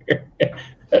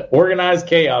 Organized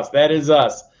chaos, that is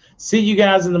us. See you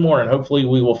guys in the morning. Hopefully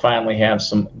we will finally have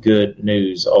some good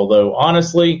news. Although,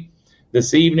 honestly,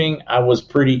 this evening I was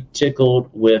pretty tickled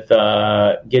with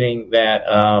getting that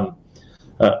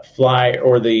fly,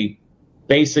 or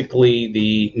basically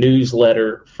the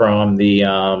newsletter from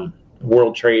the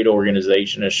World Trade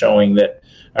Organization is showing that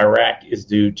Iraq is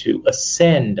due to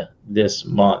ascend this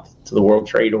month to the World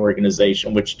Trade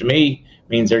Organization, which to me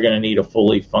means they're going to need a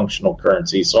fully functional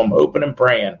currency. So I'm hoping and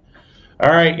praying. All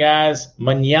right, guys.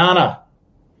 Mañana.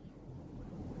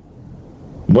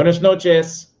 Buenas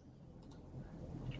noches.